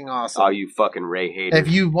fucking awesome. Oh, you fucking Ray haters.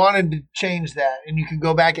 If you wanted to change that and you could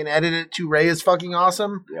go back and edit it to Ray is fucking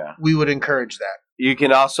awesome, yeah, we would encourage that. You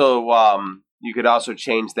can also you could also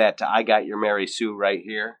change that to I got your Mary Sue right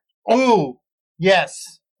here. Ooh,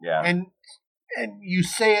 yes. Yeah. And you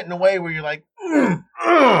say it in a way where you're like,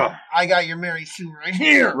 I got your Mary Sue right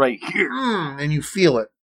here. Right here. And you feel it.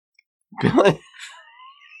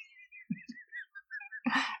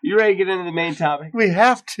 You ready to get into the main topic? We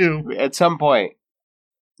have to. At some point.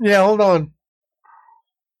 Yeah, hold on.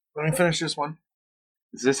 Let me finish this one.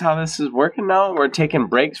 Is this how this is working now? We're taking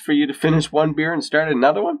breaks for you to finish one beer and start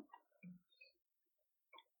another one?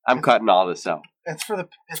 I'm cutting all this out. It's for the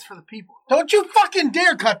people. Don't you fucking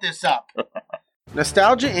dare cut this up.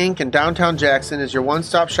 Nostalgia Inc. in downtown Jackson is your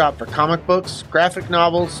one-stop shop for comic books, graphic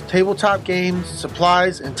novels, tabletop games,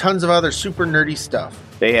 supplies, and tons of other super nerdy stuff.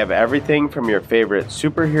 They have everything from your favorite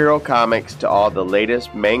superhero comics to all the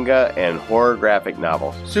latest manga and horror graphic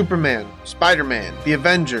novels. Superman, Spider-Man, The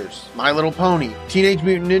Avengers, My Little Pony, Teenage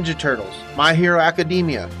Mutant Ninja Turtles, My Hero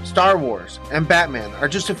Academia, Star Wars, and Batman are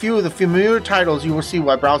just a few of the familiar titles you will see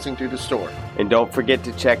while browsing through the store. And don't forget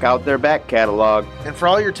to check out their back catalog. And for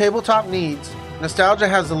all your tabletop needs, Nostalgia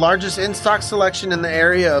has the largest in-stock selection in the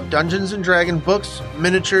area of Dungeons & Dragons books,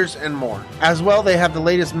 miniatures, and more. As well, they have the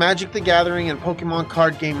latest Magic the Gathering and Pokemon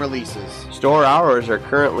card game releases. Store hours are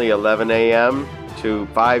currently 11 a.m. to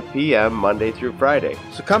 5 p.m. Monday through Friday.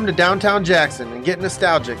 So come to downtown Jackson and get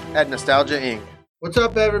nostalgic at Nostalgia Inc. What's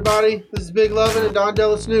up, everybody? This is Big Lovin' and Don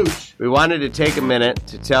Della Snooch. We wanted to take a minute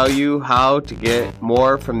to tell you how to get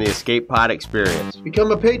more from the Escape Pod experience.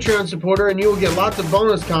 Become a Patreon supporter and you will get lots of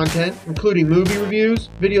bonus content, including movie reviews,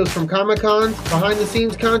 videos from Comic-Cons,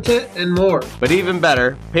 behind-the-scenes content, and more. But even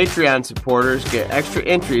better, Patreon supporters get extra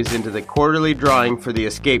entries into the quarterly drawing for the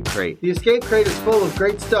Escape Crate. The Escape Crate is full of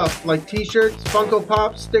great stuff like t-shirts, Funko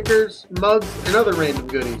Pops, stickers, mugs, and other random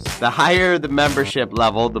goodies. The higher the membership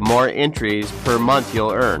level, the more entries per month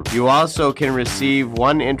you'll earn. You also can receive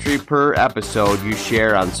 1 entry per episode you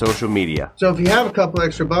share on social media. So if you have a couple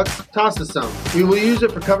extra bucks, toss us some. We will use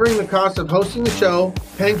it for covering the cost of hosting the show,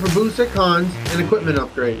 paying for booths at cons, and equipment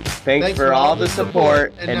upgrades. Thanks for all the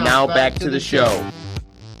support, and now back to the show.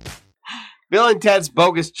 Bill and Ted's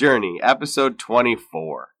Bogus Journey, episode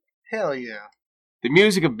 24. Hell yeah. The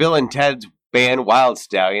music of Bill and Ted's band Wild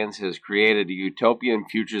Stallions has created a utopian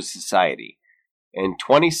future society. In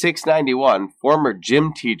 2691, former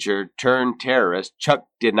gym teacher turned terrorist Chuck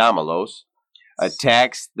Dinamolos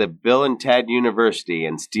attacks the Bill and Ted University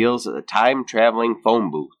and steals a time-traveling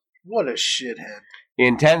phone booth. What a shithead. He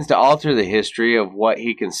intends to alter the history of what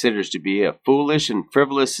he considers to be a foolish and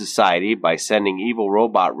frivolous society by sending evil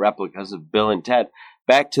robot replicas of Bill and Ted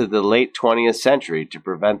back to the late 20th century to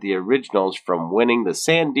prevent the originals from winning the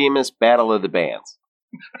San Dimas Battle of the Bands.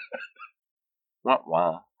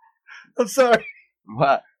 Wah. I'm sorry.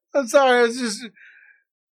 What? I'm sorry. I was just...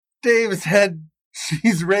 Dave's had...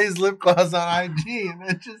 She's raised lip gloss on IG, and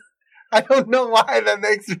it just... I don't know why that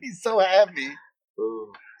makes me so happy.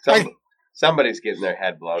 Ooh. Somebody's getting their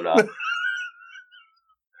head blown up.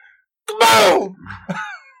 Boom!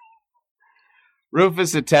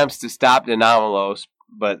 Rufus attempts to stop Dinamolos,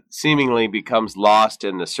 but seemingly becomes lost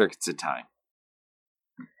in the circuits of time.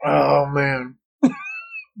 Oh, man.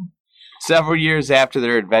 Several years after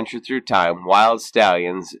their adventure through time, Wild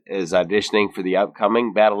Stallions is auditioning for the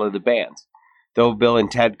upcoming Battle of the Bands. Though Bill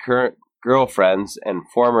and Ted current girlfriends and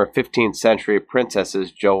former 15th century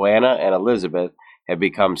princesses Joanna and Elizabeth have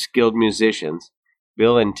become skilled musicians,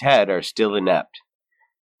 Bill and Ted are still inept.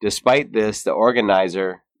 Despite this, the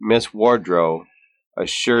organizer, Miss Wardrobe,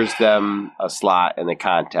 assures them a slot in the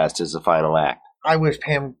contest as the final act. I wish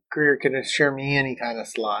Pam Grier could assure me any kind of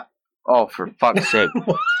slot. Oh, for fuck's sake.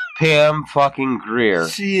 Pam fucking Grier.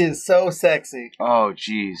 She is so sexy. Oh,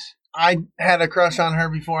 jeez. I had a crush on her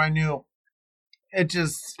before I knew. It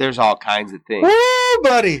just... There's all kinds of things. Woo,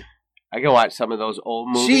 buddy! I can watch some of those old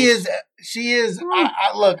movies. She is...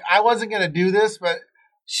 look, I wasn't going to do this, but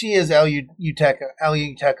she is L.U.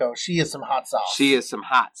 Teco. She is some hot sauce. She is some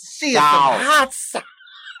hot sauce. She is some hot sauce.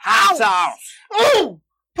 Hot sauce. Ooh!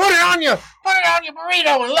 Put it on your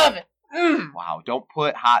burrito and love it. Mm. Wow, don't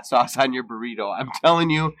put hot sauce on your burrito. I'm telling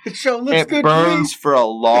you, it sure looks good. It burns for a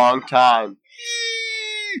long time.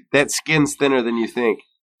 That skin's thinner than you think.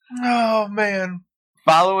 Oh, man.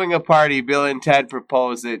 Following a party, Bill and Ted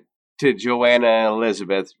propose it to Joanna and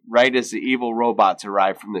Elizabeth right as the evil robots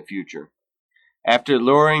arrive from the future. After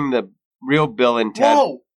luring the real Bill and Ted...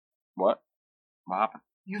 Whoa! What? What happened?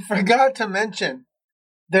 You forgot to mention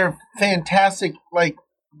their fantastic,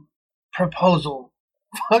 proposal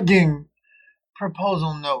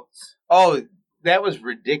notes. Oh, that was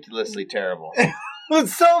ridiculously terrible. It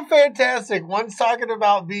was so fantastic. One's talking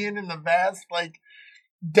about being in the vast,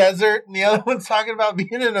 desert, and the other one's talking about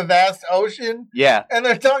being in a vast ocean. Yeah. And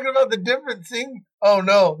they're talking about the different thing. Oh,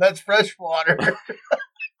 no, that's fresh water.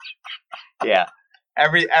 Yeah.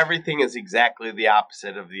 Everything is exactly the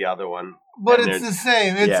opposite of the other one. But it's the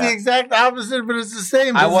same. It's the exact opposite, but it's the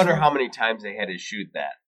same. I wonder how many times they had to shoot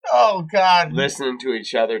that. Oh, God. Listening to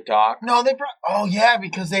each other talk. No, oh, yeah,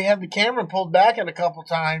 because they had the camera pulled back a couple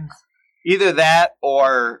times. Either that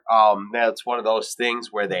or that's one of those things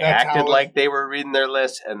where they acted like they were reading their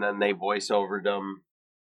list and then they voice overed them.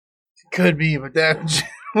 Could be, but that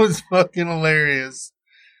was fucking hilarious.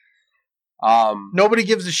 Nobody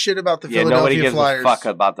gives a shit about the Philadelphia nobody gives Flyers. a fuck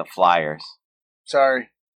about the Flyers. Sorry.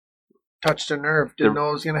 Touched a nerve. Didn't know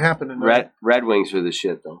it was going to happen tonight. Red Wings are the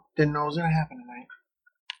shit, though. Didn't know it was going to happen tonight.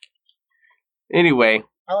 Anyway.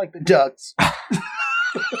 I like the Ducks.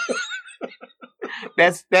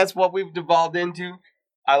 That's what we've devolved into.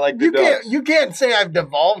 I like the Ducks. You can't say I've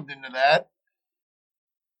devolved into that.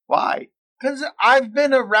 Why? Because I've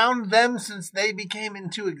been around them since they became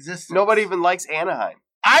into existence. Nobody even likes Anaheim.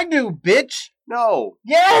 I do, bitch. No.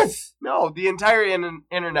 Yes. No, the entire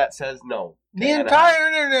internet says no. The entire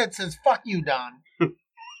internet says fuck you, Don.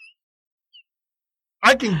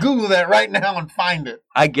 I can Google that right now and find it.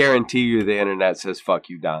 I guarantee you the internet says fuck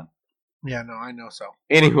you, Don. Yeah, no, I know so.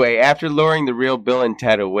 Anyway, after luring the real Bill and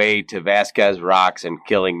Ted away to Vasquez Rocks and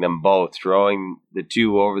killing them both, throwing the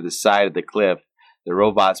two over the side of the cliff, the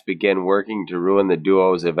robots begin working to ruin the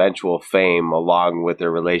duo's eventual fame along with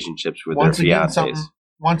their relationships with their fiancés.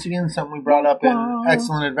 Once again, something we brought up in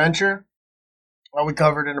Excellent Adventure. We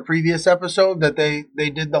covered in a previous episode that they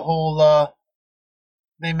did the whole,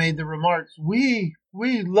 they made the remarks, we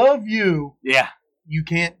love you. Yeah. You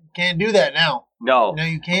can't do that now. No,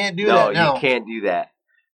 you can't do that now. No, you can't do that.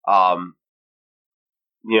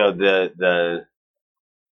 You know,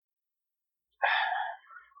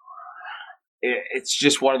 it's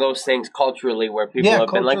just one of those things culturally where people have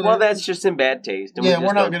been like, well, that's just in bad taste. And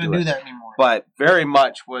we're not going to do that anymore. But very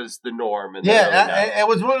much was the norm. It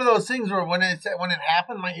was one of those things where when it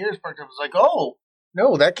happened, my ears perked up. I was like, oh,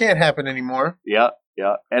 no, that can't happen anymore. Yeah.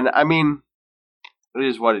 And I mean, it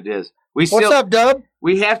is what it is. What's up, Dub?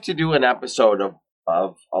 We have to do an episode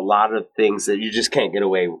of a lot of things that you just can't get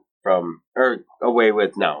away from or away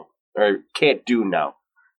with now or can't do now.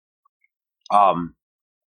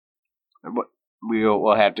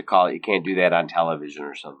 We'll have to call it. You can't do that on television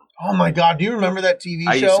or something. Oh my God! Do you remember that TV show?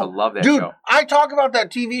 I used to love that show. Dude, I talk about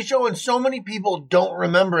that TV show, and so many people don't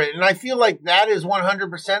remember it, and I feel like that is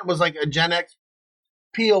 100% was like a Gen X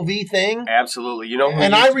POV thing. Absolutely, you know. Who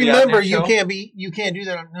and I remember you can't do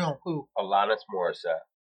that. No, who? Alanis Morissette.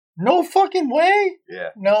 No fucking way. Yeah.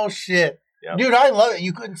 No shit. Yep. Dude, I love it.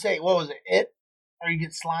 You couldn't say what was it? Or you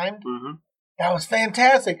get slimed. Mm-hmm. That was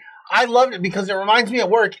fantastic. I loved it because it reminds me of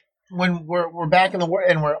work. When we're back in the work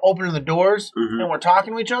and we're opening the doors and we're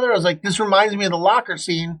talking to each other, I was like, this reminds me of the locker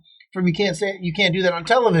scene from you can't do that on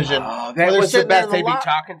television. Oh, that was the best. They'd be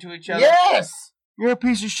talking to each other. Yes, you're a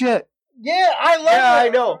piece of shit. Yeah, I love that. I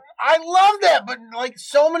know. I love that, but like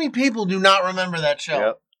so many people do not remember that show.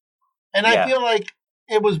 Yep. And I feel like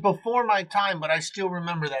it was before my time, but I still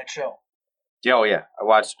remember that show. Oh yeah, I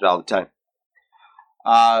watched it all the time.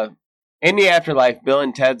 In the afterlife, Bill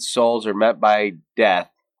and Ted's souls are met by Death,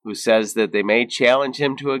 who says that they may challenge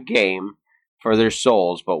him to a game for their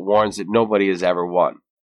souls, but warns that nobody has ever won.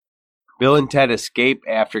 Bill and Ted escape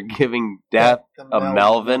after giving Death a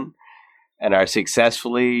Melvin and are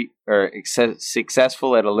successful at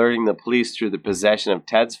alerting the police through the possession of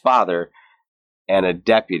Ted's father and a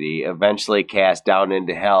deputy, eventually cast down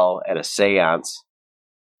into hell at a seance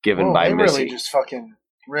given by Missy. They really just fucking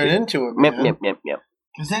ran into it, man.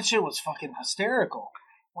 Because that shit was fucking hysterical.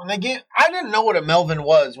 I didn't know what a Melvin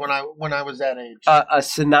was when I was that age. A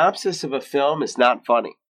synopsis of a film is not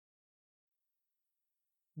funny.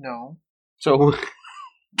 No. So,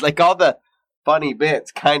 like all the funny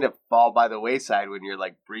bits kind of fall by the wayside when you're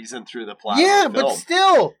like breezing through the plot. Yeah, of the film. but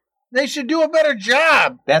still, they should do a better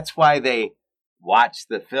job. That's why they watch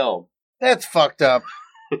the film. That's fucked up.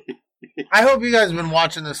 I hope you guys have been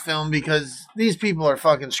watching this film because these people are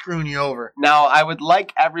fucking screwing you over. Now, I would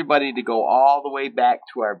like everybody to go all the way back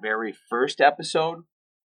to our very first episode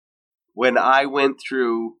when I went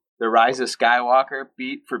through The Rise of Skywalker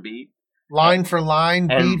beat for beat. Line for line,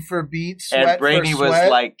 beat for beat, sweat and Brady for sweat. was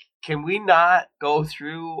like, can we not go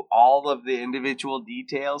through all of the individual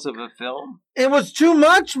details of a film? It was too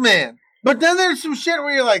much, man. But then there's some shit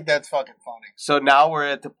where you're like, that's fucking funny. So now we're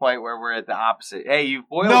at the point where we're at the opposite. Hey, you've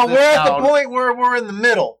boiled this down. No, we're at the point where we're in the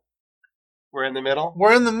middle. We're in the middle?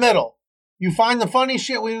 We're in the middle. You find the funny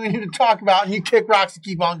shit we need to talk about, and you kick rocks to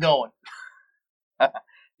keep on going.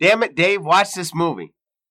 Damn it, Dave, watch this movie.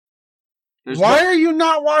 Why are you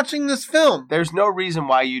not watching this film? There's no reason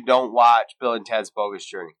why you don't watch Bill and Ted's Bogus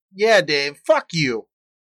Journey. Yeah, Dave, fuck you.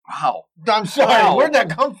 Wow. I'm sorry. Wow. Where'd that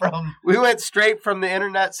come from? We went straight from the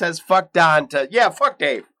internet says fuck Don to, yeah, fuck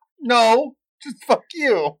Dave. No, just fuck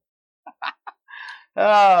you.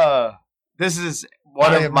 This is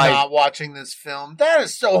one of my... I am not watching this film. That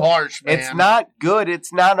is so harsh, man. It's not good.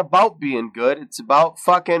 It's not about being good. It's about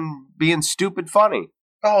fucking being stupid funny.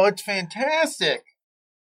 Oh, it's fantastic.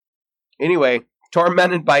 Anyway,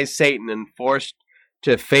 tormented by Satan and forced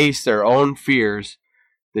to face their own fears,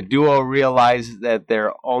 the duo realizes that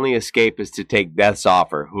their only escape is to take Death's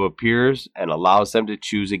offer, who appears and allows them to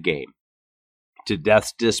choose a game. To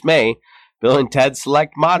Death's dismay, Bill and Ted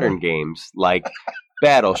select modern games like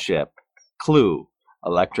Battleship, Clue,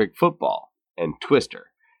 Electric Football, and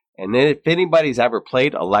Twister. And then if anybody's ever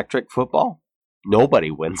played electric football,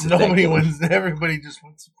 nobody wins. Nobody wins. Everybody just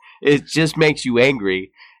wins. It just makes you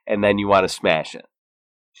angry, and then you want to smash it.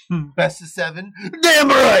 Best of 7? Damn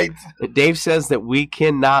right! Dave says that we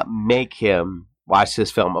cannot make him watch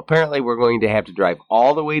this film. Apparently, we're going to have to drive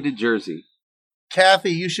all the way to Jersey.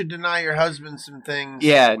 Kathy, you should deny your husband some things.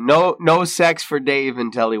 Yeah, no sex for Dave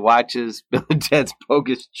until he watches Bill and Ted's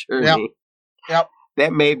Bogus Journey. Yep.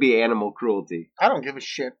 That may be animal cruelty. I don't give a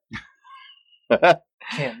shit.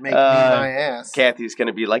 Can't make me my ass. Kathy's going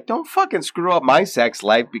to be like, don't fucking screw up my sex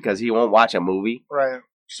life because he won't watch a movie. Right.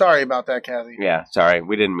 Sorry about that, Kathy. Yeah, sorry.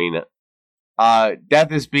 We didn't mean it.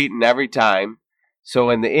 Death is beaten every time. So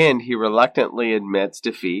in the end, he reluctantly admits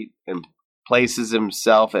defeat and places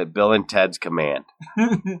himself at Bill and Ted's command.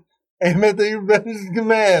 Admit that you're Ben's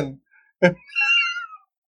command. I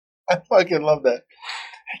fucking love that.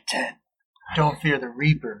 Hey, Ted, don't fear the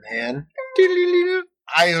Reaper, man.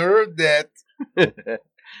 I heard that.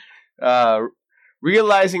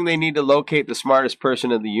 Realizing they need to locate the smartest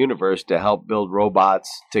person in the universe to help build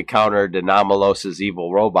robots to counter Denamalos's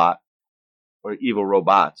evil robots.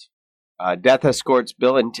 Death escorts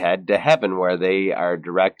Bill and Ted to heaven, where they are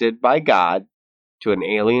directed by God to an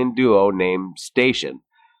alien duo named Station,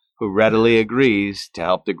 who readily agrees to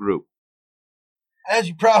help the group. As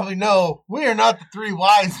you probably know, we are not the three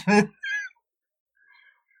wise men.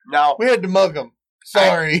 Now, we had to mug them.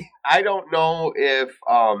 Sorry. I don't know if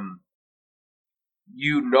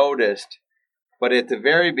you noticed, but at the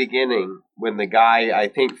very beginning, when the guy, I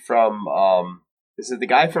think from, is it the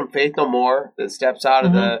guy from Faith No More that steps out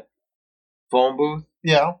of the phone booth?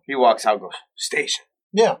 Yeah. He walks out and goes, Station.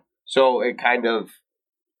 Yeah. So it kind of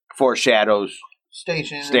foreshadows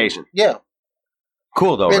Station. Yeah.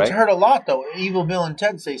 Cool, though, it's right? It's heard a lot, though. Evil Bill and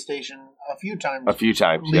Ted say Station a few times.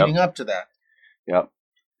 Leading up to that. Yep.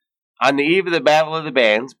 On the eve of the Battle of the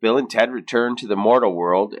Bands, Bill and Ted return to the mortal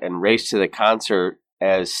world and race to the concert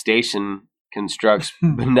as Station constructs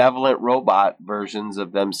benevolent robot versions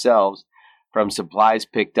of themselves from supplies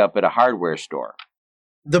picked up at a hardware store.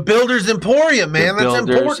 The Builder's Emporium, man. That's important.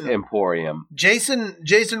 Builder's Emporium. Jason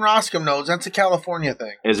Roscom knows that's a California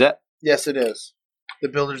thing. Is it? Yes, it is. The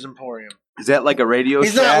Builder's Emporium. Is that like a radio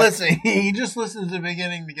He's shack? not listening. He just listens to the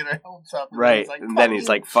beginning to get our hopes up. Right. Like, and then he's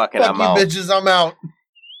like, fucking, I'm out. Fuck you, bitches, I'm out.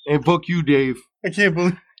 And fuck you, Dave. I can't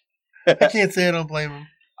believe... I can't say I don't blame him.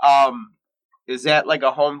 Is that like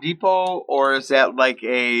a Home Depot, or is that like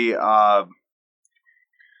a...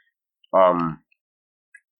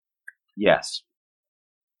 Yes.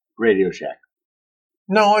 Radio Shack.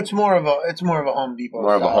 No, it's more of a Home Depot.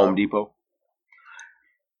 More of a Home Depot.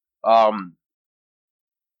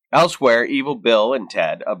 Elsewhere, Evil Bill and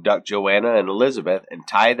Ted abduct Joanna and Elizabeth and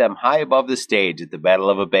tie them high above the stage at the Battle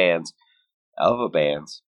of the Bands,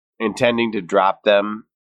 intending to drop them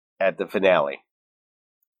at the finale.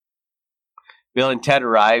 Bill and Ted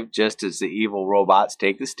arrive just as the evil robots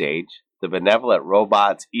take the stage. The benevolent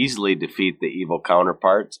robots easily defeat the evil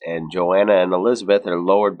counterparts, and Joanna and Elizabeth are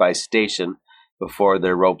lowered by Station before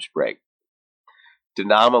their ropes break.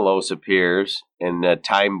 Denamalos appears in a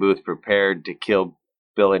time booth prepared to kill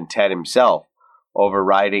Bill and Ted himself,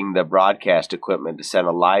 overriding the broadcast equipment to send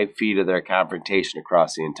a live feed of their confrontation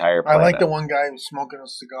across the entire planet. I like the one guy who's smoking a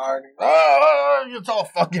cigar and he gets all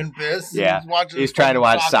fucking pissed. Yeah, he's trying to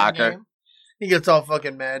watch soccer. Game. He gets all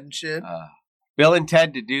fucking mad and shit. Bill and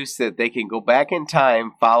Ted deduce that they can go back in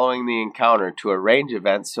time following the encounter to arrange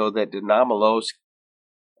events so that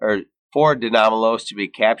for Denamalos to be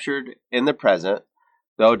captured in the present.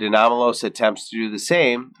 Though Denamalos attempts to do the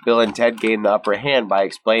same, Bill and Ted gain the upper hand by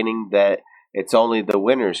explaining that it's only the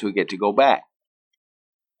winners who get to go back.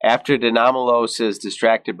 After Denamalos is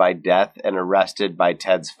distracted by Death and arrested by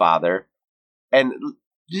Ted's father, and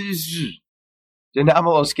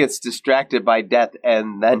Denamalos gets distracted by Death,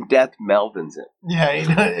 and then Death Melvins it. Yeah,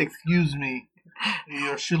 excuse me.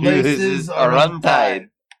 Your shoelaces are untied.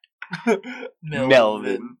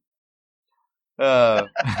 Melvin.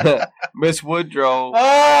 Miss Woodrow.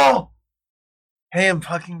 Oh! Pam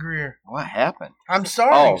fucking Greer. What happened? I'm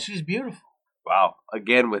sorry. She's beautiful. Wow.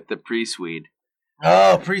 Again with the pre-Swede.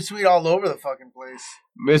 Oh, pre-Swede all over the fucking place.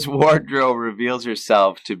 Miss Wardrow reveals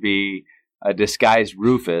herself to be a disguised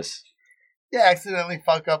Rufus. You accidentally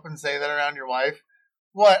fuck up and say that around your wife.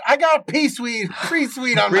 What? I got pre-Swede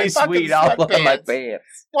on my fucking all over my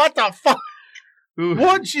pants. What the fuck?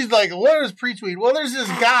 What? She's like, what is pre-Swede? Well, there's this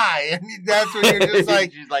guy. And that's when you're just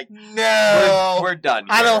like, she's like, no. We're done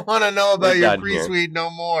here. I don't want to know about your pre-Swede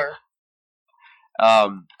no more.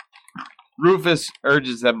 Rufus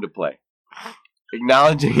urges them to play.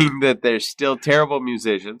 Acknowledging that they're still terrible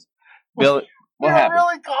musicians. Bill, what You're happened?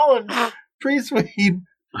 really calling pre-Swede.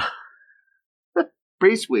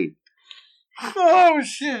 Pre-Swede. Oh,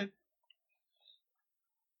 shit.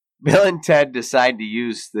 Bill and Ted decide to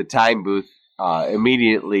use the time booth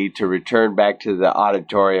immediately to return back to the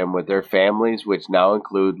auditorium with their families, which now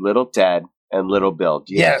include little Ted and little Bill.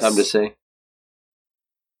 Do you have something to say?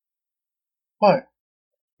 What?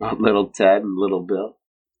 Little Ted and little Bill.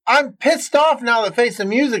 I'm pissed off now that Face of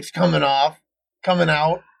Music's coming out.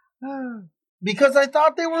 Because I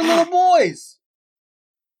thought they were little boys.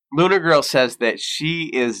 Lunar Girl says that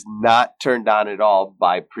she is not turned on at all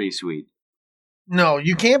by pre-sweet. No,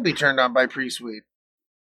 you can't be turned on by pre-sweet.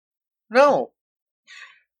 No.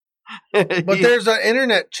 But there's an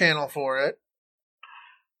internet channel for it.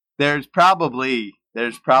 There's probably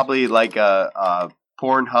like a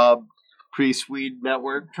Pornhub pre-sweet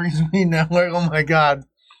network. Pre-sweet network. Oh my God.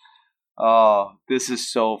 Oh, this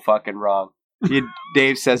is so fucking wrong.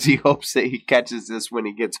 Dave says he hopes that he catches this when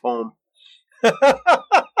he gets home.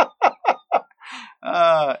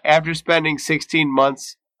 After spending 16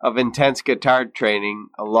 months of intense guitar training,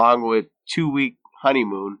 along with 2-week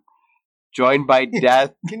honeymoon, joined by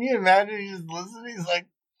death. Can you imagine? He's listening. He's like,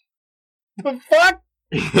 "The fuck."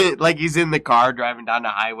 Like he's in the car driving down the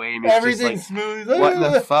highway and he's everything's just like, smooth.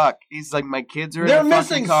 what the fuck? He's like, my kids are They're in the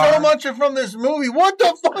missing fucking car. so much from this movie. What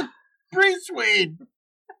the fuck? Pre-sweet.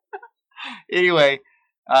 Anyway,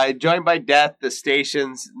 joined by death, the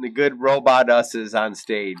stations, and the good robot us's on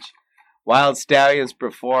stage. Wild Stallions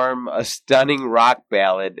perform a stunning rock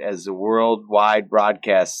ballad as the worldwide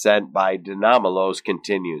broadcast sent by Dynamolos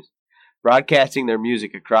continues, broadcasting their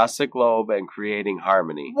music across the globe and creating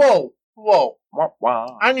harmony. Whoa. Wow.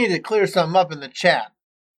 I need to clear something up in the chat.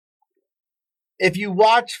 If you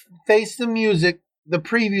watch Face the Music, the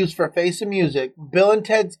previews for Face the Music, Bill and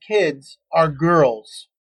Ted's kids are girls.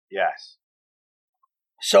 Yes.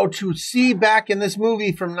 So to see back in this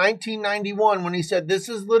movie from 1991 when he said, this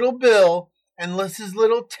is little Bill and this is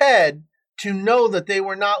little Ted, to know that they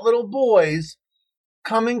were not little boys,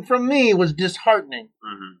 coming from me was disheartening.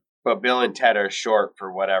 Mm-hmm. But Bill and Ted are short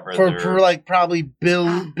for whatever. For like probably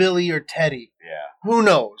Billy or Teddy. Yeah. Who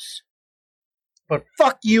knows? But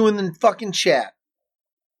fuck you in the fucking chat.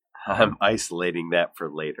 I'm isolating that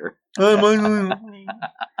for later. I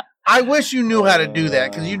wish you knew how to do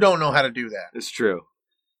that, because you don't know how to do that. It's true.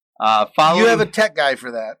 You have a tech guy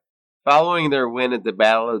for that. Following their win at the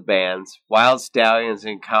Battle of the Bands, Wild Stallions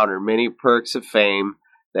encounter many perks of fame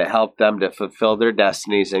that help them to fulfill their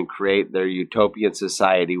destinies and create their utopian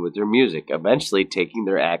society with their music, eventually taking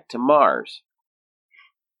their act to Mars.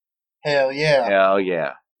 Hell yeah. Hell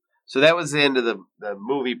yeah. So that was the end of the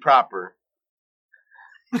movie proper.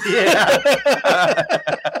 Yeah.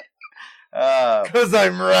 Because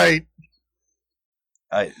I'm right.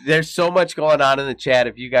 There's so much going on in the chat.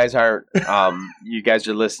 If you guys aren't, you guys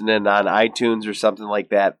are listening on iTunes or something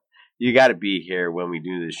like that, you got to be here when we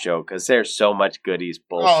do this show because there's so much goodies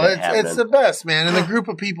bullshit happening. It's the best, man. And the group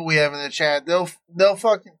of people we have in the chat, they'll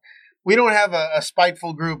fucking. We don't have a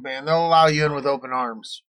spiteful group, man. They'll allow you in with open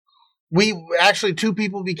arms. We actually 2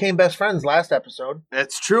 people became best friends last episode.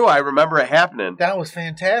 That's true. I remember it happening. That was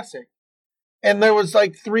fantastic. And there was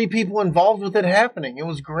like 3 people involved with it happening. It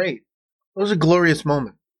was great. It was a glorious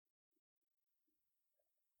moment.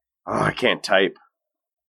 Oh, I can't type.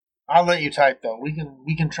 I'll let you type though. We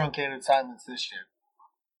can truncate and silence this shit.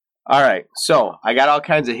 All right. So I got all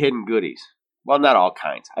kinds of hidden goodies. Well, not all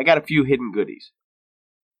kinds. I got a few hidden goodies.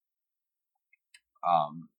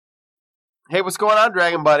 Hey, what's going on,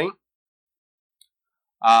 Dragon Buddy?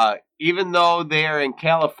 Even though they are in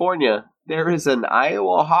California, there is an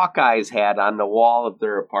Iowa Hawkeyes hat on the wall of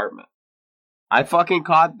their apartment. I fucking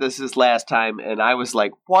caught this last time, and I was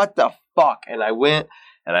like, what the fuck? And I went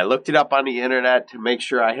and I looked it up on the internet to make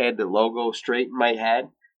sure I had the logo straight in my head.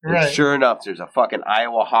 Right. And sure enough, there's a fucking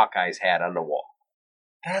Iowa Hawkeyes hat on the wall.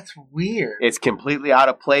 That's weird. It's completely out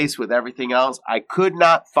of place with everything else. I could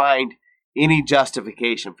not find any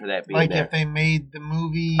justification for that being like there. If they made the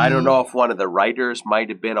movie. I don't know if one of the writers might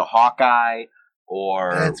have been a Hawkeye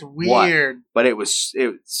or that's weird. What, but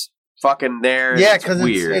it's fucking there. Yeah, because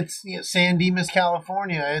it's San Dimas,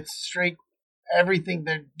 California. It's straight everything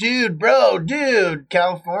there. Dude,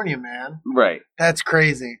 California, man. Right. That's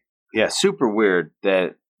crazy. Yeah, super weird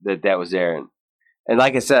that was there. And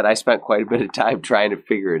like I said, I spent quite a bit of time trying to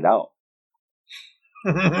figure it out.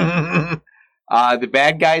 The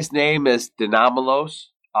bad guy's name is Dynamolos.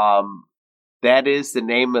 That is the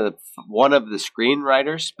name of one of the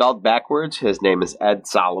screenwriters, spelled backwards. His name is Ed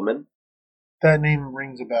Solomon. That name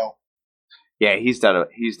rings a bell. Yeah, he's done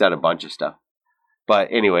a bunch of stuff. But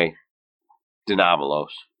anyway,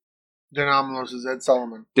 Dynamolos. Dynamolos is Ed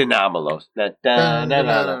Solomon. Dynamolos.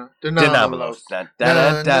 Dynamolos.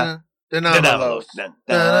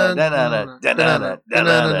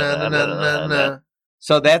 Dynamolos.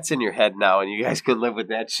 So that's in your head now, and you guys can live with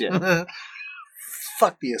that shit.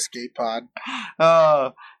 Fuck the escape pod.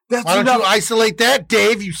 Why don't you isolate that,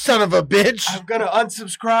 Dave, you son of a bitch? I'm going to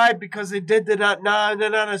unsubscribe because they did the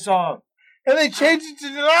na song. And they changed it to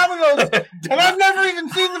Dynamolos. And I've never even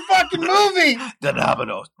seen the fucking movie.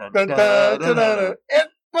 Dynamolos.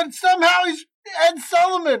 But somehow he's Ed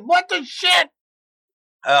Sullivan. What the shit?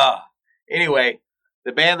 Anyway,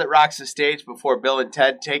 the band that rocks the stage before Bill and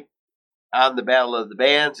Ted take on the Battle of the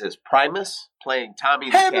Bands is Primus, playing Tommy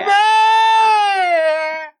the Cat.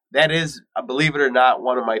 That is, believe it or not,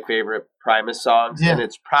 one of my favorite Primus songs, and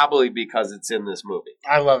it's probably because it's in this movie.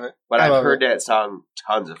 I love it. But I've heard that song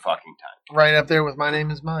tons of fucking times. Right up there with My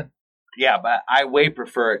Name is Mud. Yeah, but I way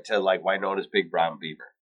prefer it to like Winona's Big Brown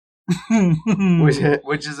Beaver,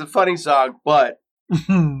 which is a funny song, but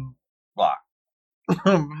blah.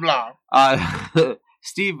 Blah.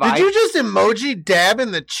 Steve Vai. Did you just emoji dab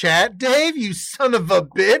in the chat, Dave? You son of a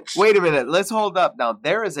bitch. Wait a minute. Let's hold up. Now,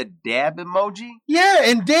 there is a dab emoji? Yeah,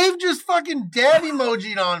 and Dave just fucking dab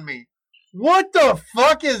emojied on me. What the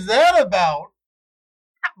fuck is that about?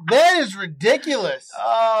 That is ridiculous.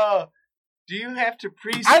 Do you have to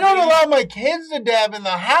pre-screen? I don't allow my kids to dab in the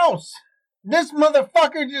house. This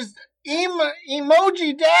motherfucker just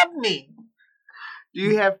emoji dabbed me.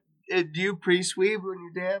 Do you pre-sweep when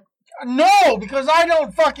you dab? No, because I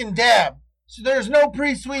don't fucking dab. So there's no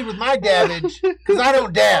pre-sweep with my dabbage because I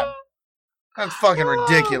don't dab. That's fucking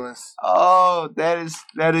ridiculous. Oh, that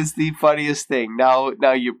is the funniest thing. Now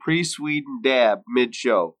you pre-sweet and dab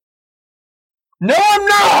mid-show. No, I'm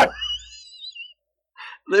not.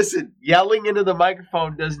 Listen, yelling into the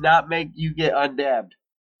microphone does not make you get undabbed.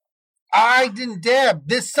 I didn't dab.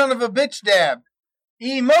 This son of a bitch dabbed.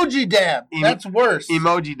 Emoji dab. That's worse.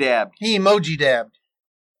 Emoji dab. He emoji dabbed.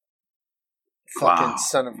 Wow. Fucking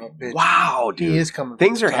son of a bitch. Wow, dude. He is coming.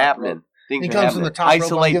 Things are happening. He comes from the top rope.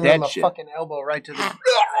 Isolate I'll give that him a shit. fucking elbow right to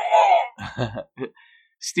the.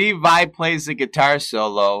 Steve Vai plays the guitar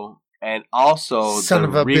solo and also son the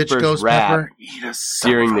of a Reaper's bitch, Ghost rap Pepper.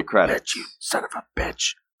 during the credits. Bitch, you son of a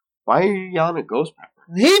bitch. Why are you yelling at Ghost Pepper?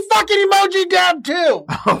 He fucking emoji dabbed too.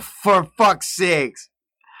 Oh, for fuck's sakes.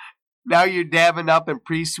 Now you're dabbing up and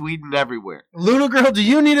pre-Sweden everywhere. Luna Girl, do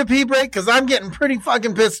you need a pee break? Because I'm getting pretty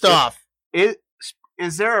fucking pissed off.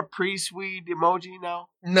 Is there a pre-Swede emoji now?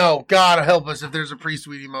 No, God help us if there's a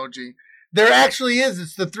pre-sweet emoji. There actually is.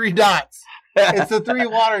 It's the 3 dots. It's the 3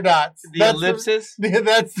 water dots. The ellipsis?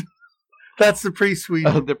 That's the pre-sweet.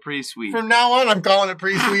 Oh, the pre-sweet. From now on, I'm calling it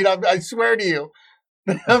pre-sweet. I swear to you.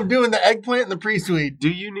 I'm doing the eggplant and the pre-sweet. Do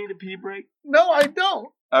you need a pee break? No, I don't.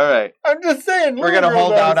 All right. I'm just saying. We're going to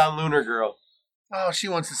hold out on Lunar Girl. Oh, she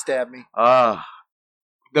wants to stab me.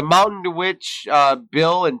 The mountain to which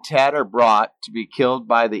Bill and Ted are brought to be killed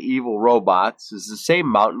by the evil robots is the same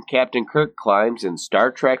mountain Captain Kirk climbs in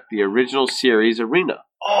Star Trek The Original Series Arena.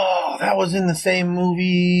 Oh, that was in the same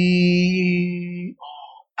movie.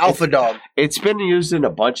 Alpha Dog. It's been used in a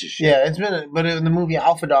bunch of shit. Yeah, it's been, but in the movie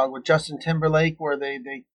Alpha Dog with Justin Timberlake, where they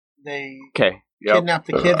kidnap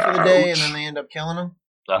the kid for the day and then they end up killing him.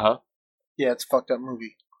 Yeah, it's a fucked up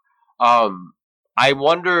movie. I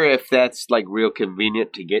wonder if that's like real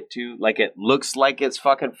convenient to get to. Like it looks like it's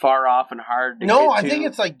fucking far off and hard to get to. No, I think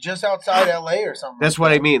it's like just outside LA or something. That's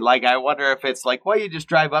what I mean. Like I wonder if it's like, well, you just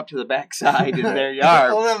drive up to the backside and there you are.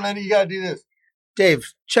 Hold on, man, you gotta do this.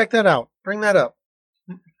 Dave, check that out. Bring that up.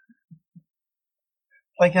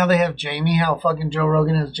 Like how they have Jamie, how fucking Joe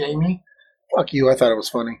Rogan has Jamie. Fuck you, I thought it was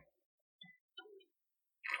funny.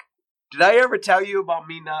 Did I ever tell you about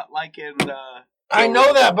me not liking... I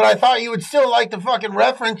know that, but I thought you would still like the fucking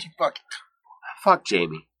reference. You fucking... Fuck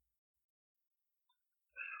Jamie.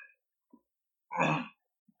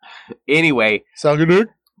 Anyway, sound good, dude?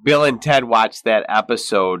 Bill and Ted watched that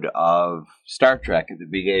episode of Star Trek at the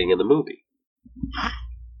beginning of the movie.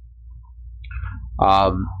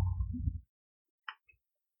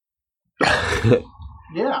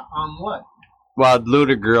 Yeah, on what? Well,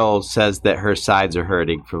 Lunar Girl says that her sides are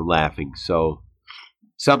hurting from laughing, so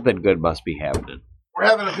something good must be happening. We're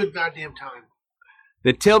having a good goddamn time.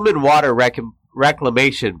 The Tillman Water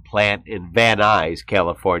Reclamation Plant in Van Nuys,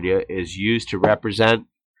 California, is used to represent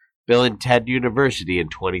Bill and Ted University in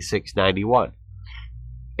 2691.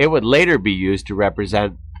 It would later be used to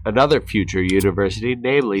represent another future university,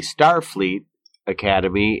 namely Starfleet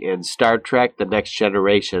Academy in Star Trek The Next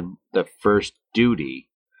Generation, The First Duty.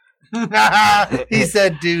 He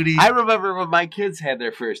said duty. I remember when my kids had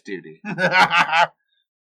their first duty.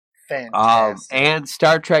 Fantastic. And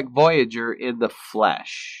Star Trek Voyager in the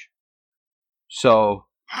Flesh. So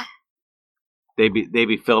they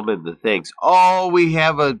be filming the things. Oh, we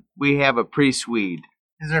have a pre-Swede.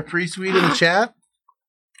 Is there pre-Swede in the chat?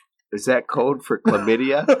 Is that code for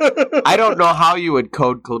chlamydia? I don't know how you would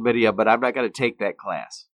code chlamydia, but I'm not going to take that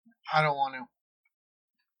class. I don't want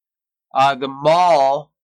to. The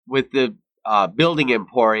mall with the building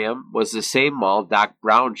emporium was the same mall Doc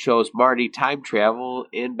Brown shows Marty time travel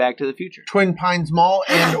in Back to the Future. Twin Pines Mall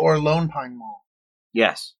and or Lone Pine Mall.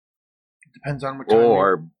 Yes. Depends on what time.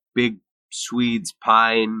 Or Big Swede's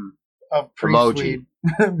Pine of emoji.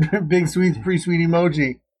 pre-sweet. Big Swede's pre-sweet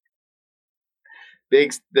emoji.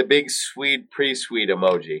 The Big Swede pre-sweet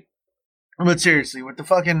emoji. But seriously, with the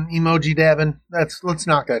fucking emoji dabbing, let's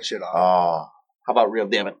knock that shit off. Oh, how about real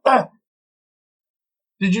dabbing?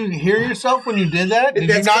 Did you hear yourself when you did that? Did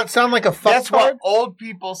you not sound like a fucktard? That's what old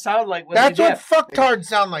people sound like when That's they what fucktards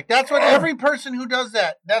sound like. That's what every person who does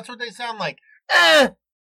that, that's what they sound like.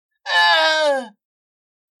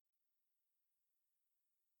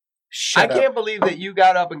 Shut up. Can't believe that you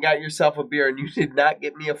got up and got yourself a beer and you did not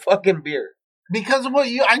get me a fucking beer. Because of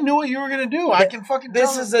I knew what you were going to do. I can fucking tell.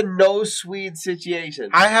 This is a no Swede situation.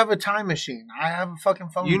 I have a time machine. I have a fucking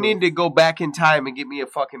phone You booth. need to go back in time and get me a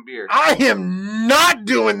fucking beer. I am not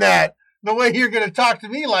doing that. The way you're going to talk to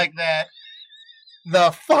me like that.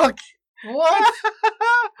 The fuck? What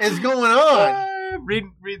is going on? Read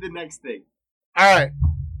the next thing. All right.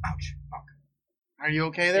 Ouch. Fuck. Are you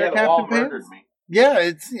okay there, the Captain wall Pants? murdered me. Yeah,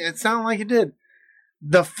 it sounded like it did.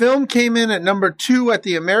 The film came in at number 2 at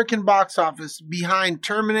the American box office behind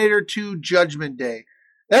Terminator 2 Judgment Day.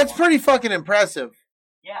 That's pretty fucking impressive.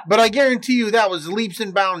 Yeah. But I guarantee you that was leaps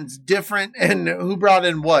and bounds different. And who brought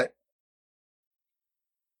in what?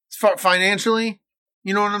 Financially?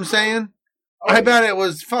 You know what I'm saying? Oh, I bet it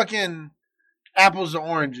was fucking apples to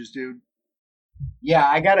oranges, dude. Yeah,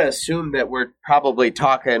 I gotta assume that we're probably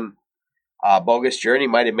talking Bogus Journey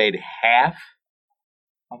might have made half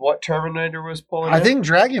of what Terminator was pulling. I think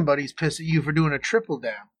Dragon Buddy's pissed at you for doing a triple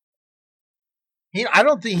dab. I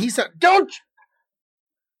don't think he said.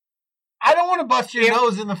 I don't want to bust your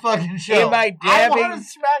nose in the fucking show. Am I dabbing? I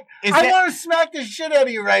want to smack the shit out of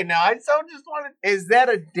you right now. I just want to. Is that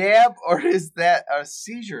a dab or is that a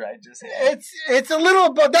seizure I just had? It's a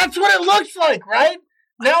little, but that's what it looks like, right?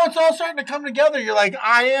 Now it's all starting to come together. You're like,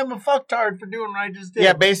 I am a fucktard for doing what I just did.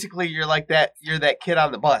 Yeah, basically, you're like that. You're that kid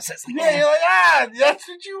on the bus. It's like, yeah, you're like, that's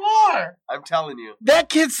what you are. I'm telling you. That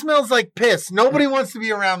kid smells like piss. Nobody wants to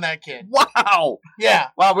be around that kid. Wow. Yeah.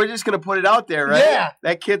 Wow, we're just going to put it out there, right? Yeah.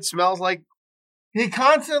 That kid smells like... He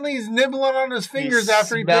constantly is nibbling on his fingers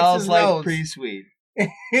after he picks his like nose. pre-sweet.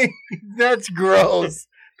 That's gross.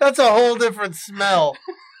 That's a whole different smell.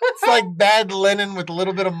 It's like bad linen with a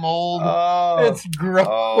little bit of mold. Oh, it's gross.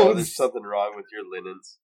 Oh, there's something wrong with your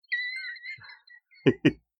linens.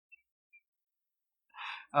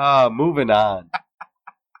 Moving on.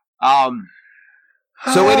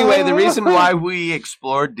 So anyway, the reason why we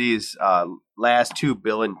explored these last 2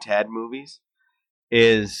 Bill and Ted movies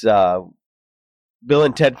is Bill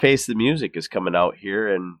and Ted Face the Music is coming out here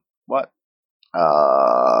in what?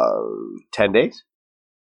 10 days?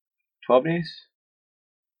 12 days?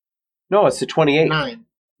 No, it's the 28th.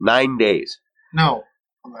 9 days. No.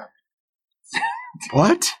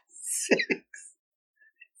 What? 6.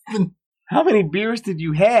 How many beers did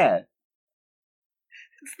you have?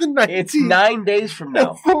 It's the 19th. It's 9 days from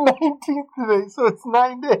now. It's the 19th today, so it's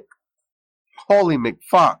 9 days. Holy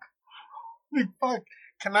McFuck. McFuck.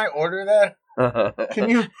 Can I order that?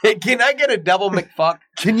 Can I get a double McFuck?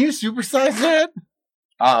 Can you supersize that?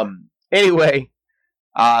 Anyway.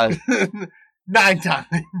 9 times.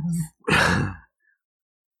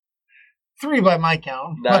 3 by my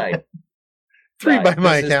count. 9. 3 by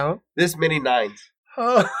my count. This many 9s.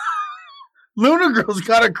 Luna Girl's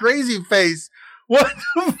got a crazy face. What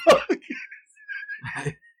the fuck?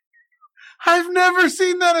 I've never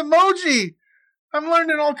seen that emoji. I'm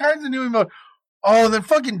learning all kinds of new emojis. Oh, then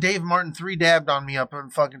fucking Dave Martin 3 dabbed on me up on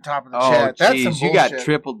fucking top of the chat. That's some bullshit. You got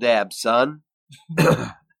triple dab, son.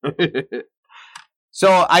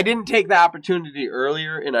 So I didn't take the opportunity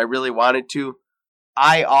earlier, and I really wanted to.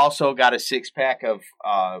 I also got a 6-pack of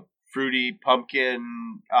fruity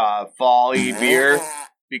pumpkin fall-y beer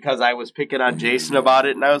because I was picking on Jason about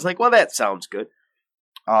it, and I was like, well, that sounds good.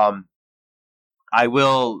 I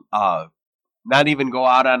will not even go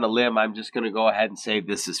out on a limb. I'm just going to go ahead and say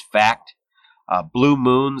this is fact. Blue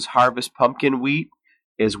Moon's Harvest Pumpkin Wheat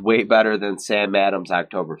is way better than Sam Adams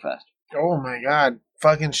Oktoberfest. Oh, my God.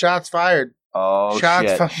 Fucking shots fired. Oh,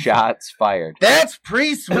 shit. Shots fired. That's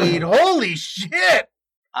pre-sweet. Holy shit.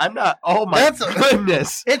 I'm not. Oh, my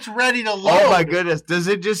goodness. It's ready to load. Oh, my goodness. Does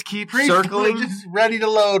it just keep circling? Just ready to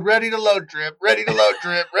load, drip, ready to load, drip, ready to load,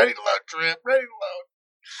 drip, ready to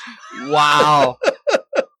load. Wow.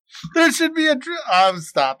 There should be a drip. I'm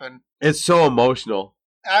stopping. It's so emotional.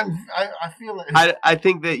 I feel it. I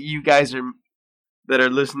think that you guys that are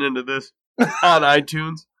listening to this on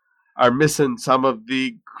iTunes are missing some of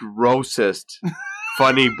the grossest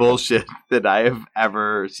funny bullshit that I have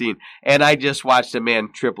ever seen. And I just watched a man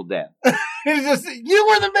triple dab. You were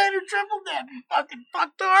the man who triple dab, you fucking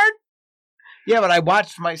fucktard. Yeah, but I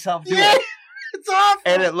watched myself do Yeah, it. it's awful.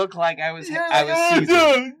 And it looked like I was You're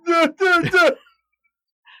seasoned. like,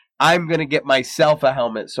 I'm going to get myself a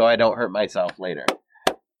helmet so I don't hurt myself later.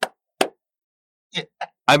 Yeah.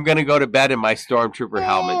 I'm going to go to bed in my Stormtrooper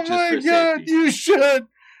helmet just for safety. You should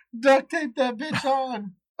duct tape that bitch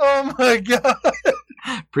on. Oh my God.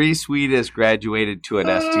 Pre-Sweetest graduated to an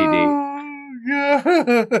STD.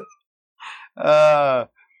 Oh God.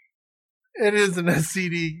 It is an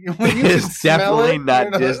STD. When you It's can smell definitely it, not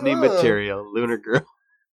you're like, Disney "Ugh." material. Lunar Girl.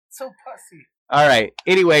 So pussy. All right.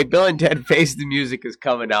 Anyway, Bill and Ted Face the Music is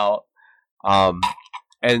coming out.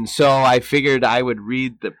 And so I figured I would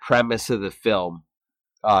read the premise of the film.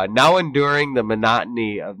 Now enduring the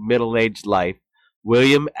monotony of middle-aged life,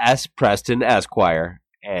 William S. Preston, Esquire,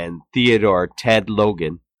 and Theodore Ted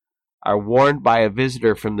Logan are warned by a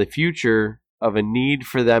visitor from the future of a need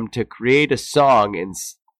for them to create a song in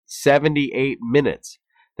 78 minutes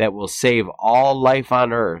that will save all life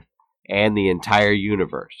on Earth and the entire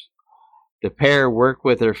universe. The pair work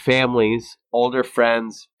with their families, older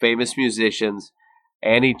friends, famous musicians,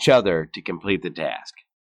 and each other to complete the task.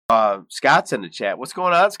 Scott's in the chat. What's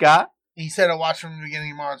going on, Scott? He said I watched from the beginning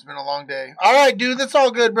tomorrow. It's been a long day. All right, dude. That's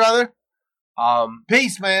all good, brother.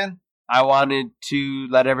 Peace, man. I wanted to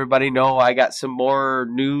let everybody know I got some more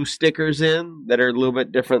new stickers in that are a little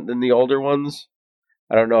bit different than the older ones.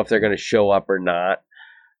 I don't know if they're going to show up or not.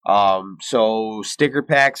 So sticker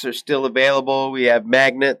packs are still available. We have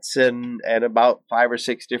magnets and about 5 or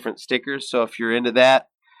 6 different stickers. So if you're into that,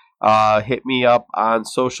 hit me up on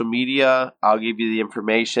social media. I'll give you the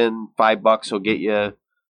information. $5 will get you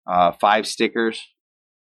 5 stickers.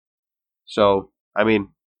 So, I mean,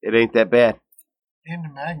 it ain't that bad. And a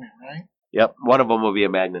magnet, right? Yep, one of them will be a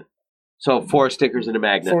magnet. So 4 stickers and a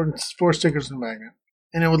magnet. Four stickers and a magnet.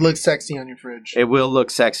 And it would look sexy on your fridge. It will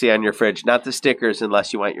look sexy on your fridge. Not the stickers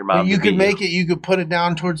unless you want your mom But you to could beat make it, you could put it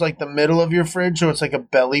down towards like the middle of your fridge so it's like a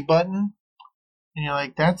belly button. And you're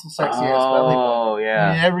like, that's a sexy ass belly button. Oh,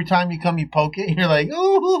 yeah. And every time you come, you poke it, you're like,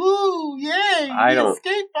 ooh, yay, I don't-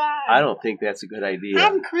 escape pod. I don't think that's a good idea.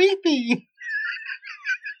 I'm creepy.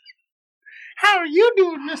 How are you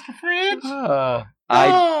doing, Mr. Fridge? I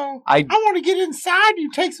want to get inside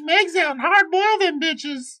you, take some eggs out and hard boil them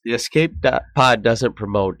bitches. The Escape Pod doesn't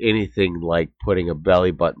promote anything like putting a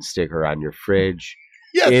belly button sticker on your fridge.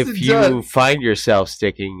 Yes, If it you does. find yourself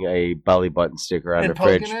sticking a belly button sticker on And the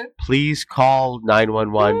fridge, poking it? please call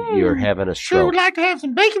 911. You're having a Sure stroke. would like to have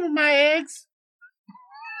some bacon with my eggs.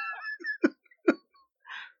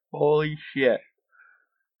 Holy shit.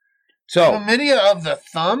 So, Chlamydia of the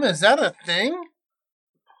thumb? Is that a thing?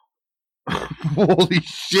 holy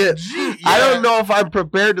shit. Gee, I yeah. don't know if I'm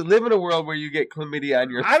prepared to live in a world where you get chlamydia on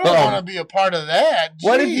your I don't thumb. want to be a part of that.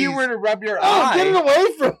 What if Jeez. you were to rub your Oh, eye? get it away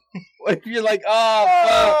from me. What if you're like, oh,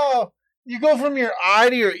 Oh, you go from your eye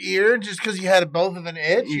to your ear just because you had both of an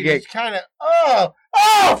itch. You You get- just kind of, oh,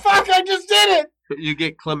 fuck, I just did it. fuck? You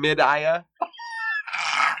get chlamydia?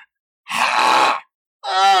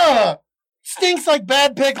 Stinks like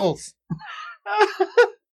bad pickles.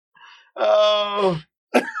 Oh.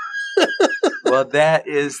 Well, that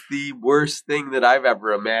is the worst thing that I've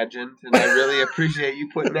ever imagined, and I really appreciate you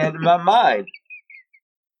putting that in my mind.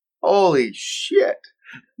 Holy shit.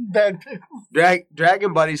 Bad pickles.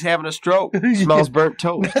 Dragon Buddy's having a stroke. Smells burnt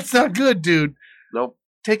toast. That's not good, dude. Nope.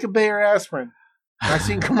 Take a Bayer aspirin. I've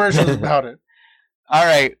seen commercials about it. All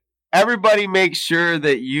right. Everybody make sure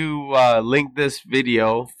that you link this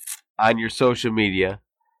video on your social media.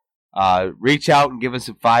 Reach out and give us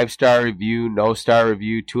a 5-star review, no star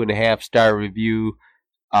review, 2.5-star review.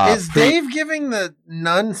 Is Dave giving the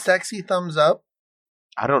non-sexy thumbs up?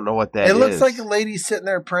 I don't know what that is. It looks like a lady sitting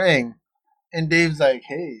there praying. And Dave's like,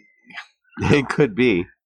 hey. It could be.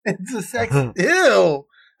 It's a sexy. Ew.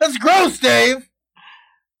 That's gross, Dave.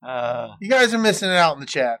 You guys are missing it out in the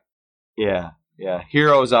chat. Yeah.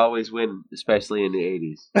 Heroes always win, especially in the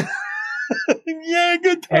 80s. Yeah,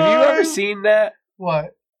 good time. Have you ever seen that?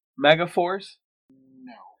 What? Megaforce?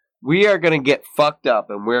 No. We are going to get fucked up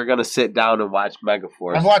and we're going to sit down and watch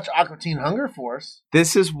Megaforce. I've watched Aqua Teen Hunger Force.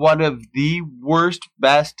 This is one of the worst,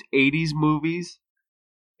 best 80s movies.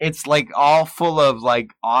 It's like all full of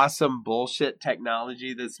like awesome bullshit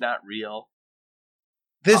technology that's not real.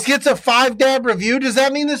 This gets a 5-dab review. Does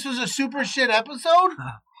that mean this was a super shit episode?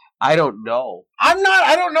 I don't know. I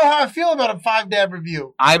don't know how I feel about a 5-dab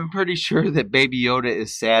review. I'm pretty sure that Baby Yoda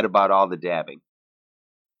is sad about all the dabbing.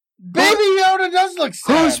 Baby Yoda does look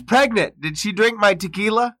sad. Who's pregnant? Did she drink my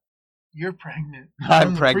tequila? You're pregnant. I'm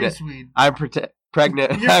From the pregnant. pre-Swede. I'm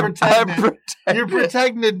pregnant. You're I'm protected. protected. You're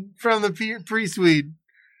protected from the pre-Swede.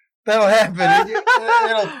 That'll happen.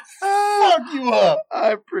 It'll fuck you up.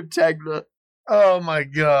 I'm pregnant. Oh my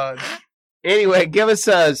God. Anyway, give us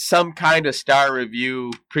some kind of star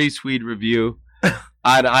review, pre-sweet review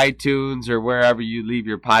on iTunes or wherever you leave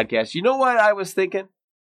your podcast. You know what I was thinking?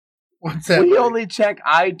 What's that? We buddy? only check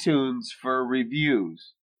iTunes for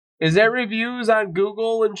reviews. Is there reviews on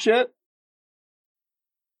Google and shit?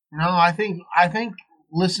 No, I think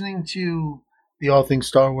listening to the All Things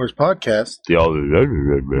Star Wars podcast.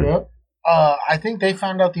 I think they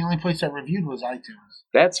found out the only place that reviewed was iTunes.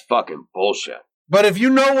 That's fucking bullshit. But if you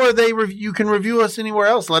know where you can review us anywhere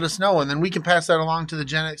else, let us know, and then we can pass that along to the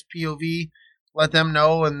Gen X POV. Let them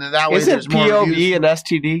know, and that way there's Isn't more POV reviews. and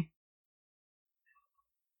STD?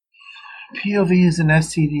 POV is an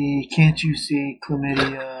STD. Can't you see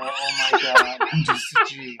chlamydia? Oh my God! I'm just a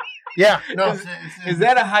G. Yeah, no. Is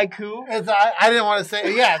that a haiku? I didn't want to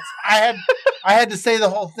say. Yeah, I had to say the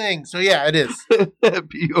whole thing. So yeah, it is.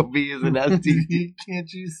 POV is an STD.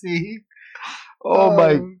 Can't you see? Oh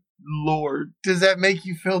my Lord! Does that make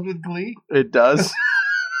you filled with glee? It does.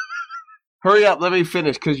 Hurry up, let me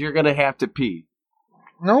finish because you're gonna have to pee.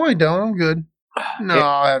 No, I don't. I'm good. No,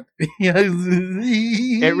 I have to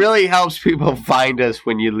pee. It really helps people find us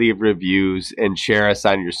when you leave reviews and share us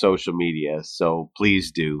on your social media. So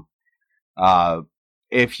please do.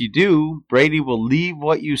 If you do, Brady will leave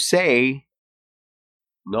what you say.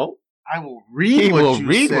 No, I will read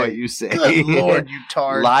what you say. Good Lord, you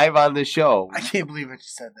tard. Live on the show. I can't believe I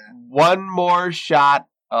just said that. One more shot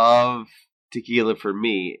of tequila for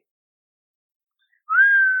me.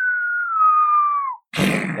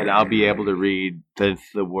 And I'll be able to read the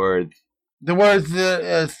word. The words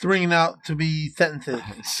stringing out to be sentences.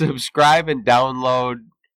 Subscribe and download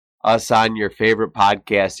us on your favorite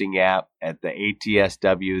podcasting app at the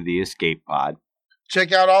ATSW, the Escape Pod.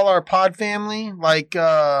 Check out all our pod family, like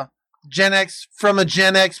Gen X, from a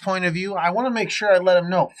Gen X point of view. I want to make sure I let them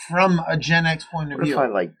know, from a Gen X point of What view. if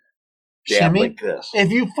I dab Shimmy? like this? If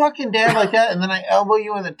you fucking dab like that and then I elbow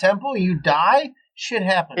you in the temple, you die, shit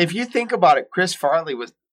happens. If you think about it, Chris Farley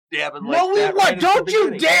was dabbing like No, that. what? Right at Don't the you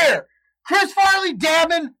beginning. dare! Chris Farley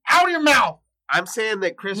dabbing out of your mouth. I'm saying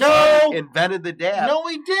that Chris No. Farley invented the dab. No,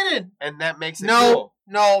 he didn't. And that makes it No, cool.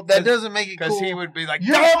 no, that 'Cause- doesn't make it cool. Because he would be like,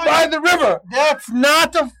 You're down by the river. That's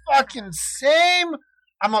not the fucking same.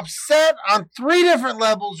 I'm upset on 3 different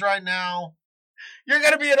levels right now. You're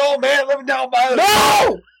going to be an old man living down by the river.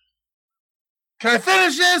 No! Can I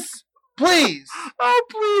finish this? Please. Oh,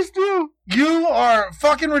 please do. You are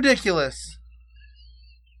fucking ridiculous.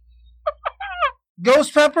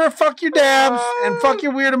 Ghost Pepper, fuck your dabs, and fuck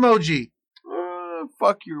your weird emoji.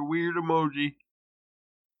 Fuck your weird emoji.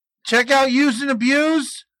 Check out Use and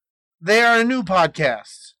Abuse. They are a new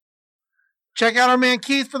podcast. Check out our man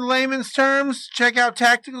Keith for the layman's terms. Check out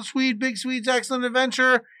Tactical Swede, Big Swede's Excellent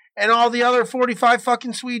Adventure, and all the other 45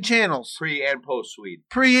 fucking Swede channels. Pre and post Swede.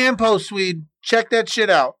 Pre and post Swede. Check that shit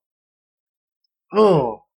out.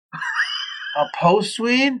 Oh. A post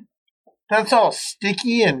Swede? That's all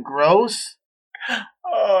sticky and gross.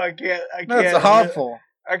 Oh, I can't. That's awful.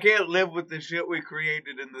 I can't live with the shit we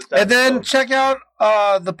created in this. And then check out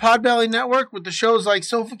the Podbelly Network with the shows like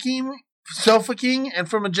Sofa King, and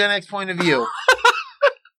From a Gen X Point of View.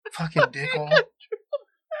 Fucking dickhole.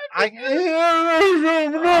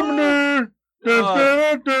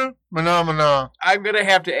 Phenomena. I'm gonna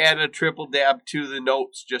have to add a triple dab to the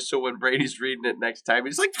notes just so when Brady's reading it next time,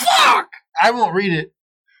 he's like, "Fuck!" I won't read it.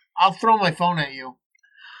 I'll throw my phone at you.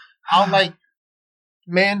 I'll like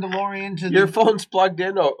Mandalorian to Your the... phone's plugged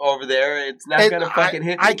in over there. It's not gonna fucking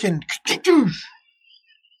hit me. I can...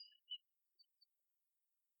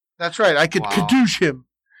 That's right. I could kadoosh him.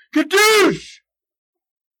 Kadoosh!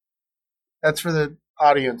 That's for the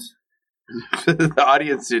audience. The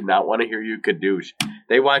audience did not want to hear you kadoosh.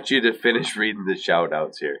 They want you to finish reading the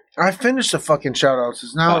shout-outs here. I finished the fucking shout-outs.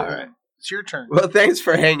 It's now... All right. It's your turn. Well, thanks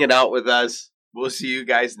for hanging out with us. We'll see you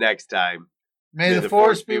guys next time. May the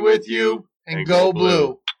force be with you, and go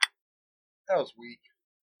blue. That was weak.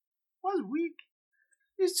 Was weak.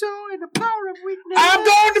 You're so in the power of weakness. I'm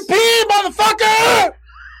going to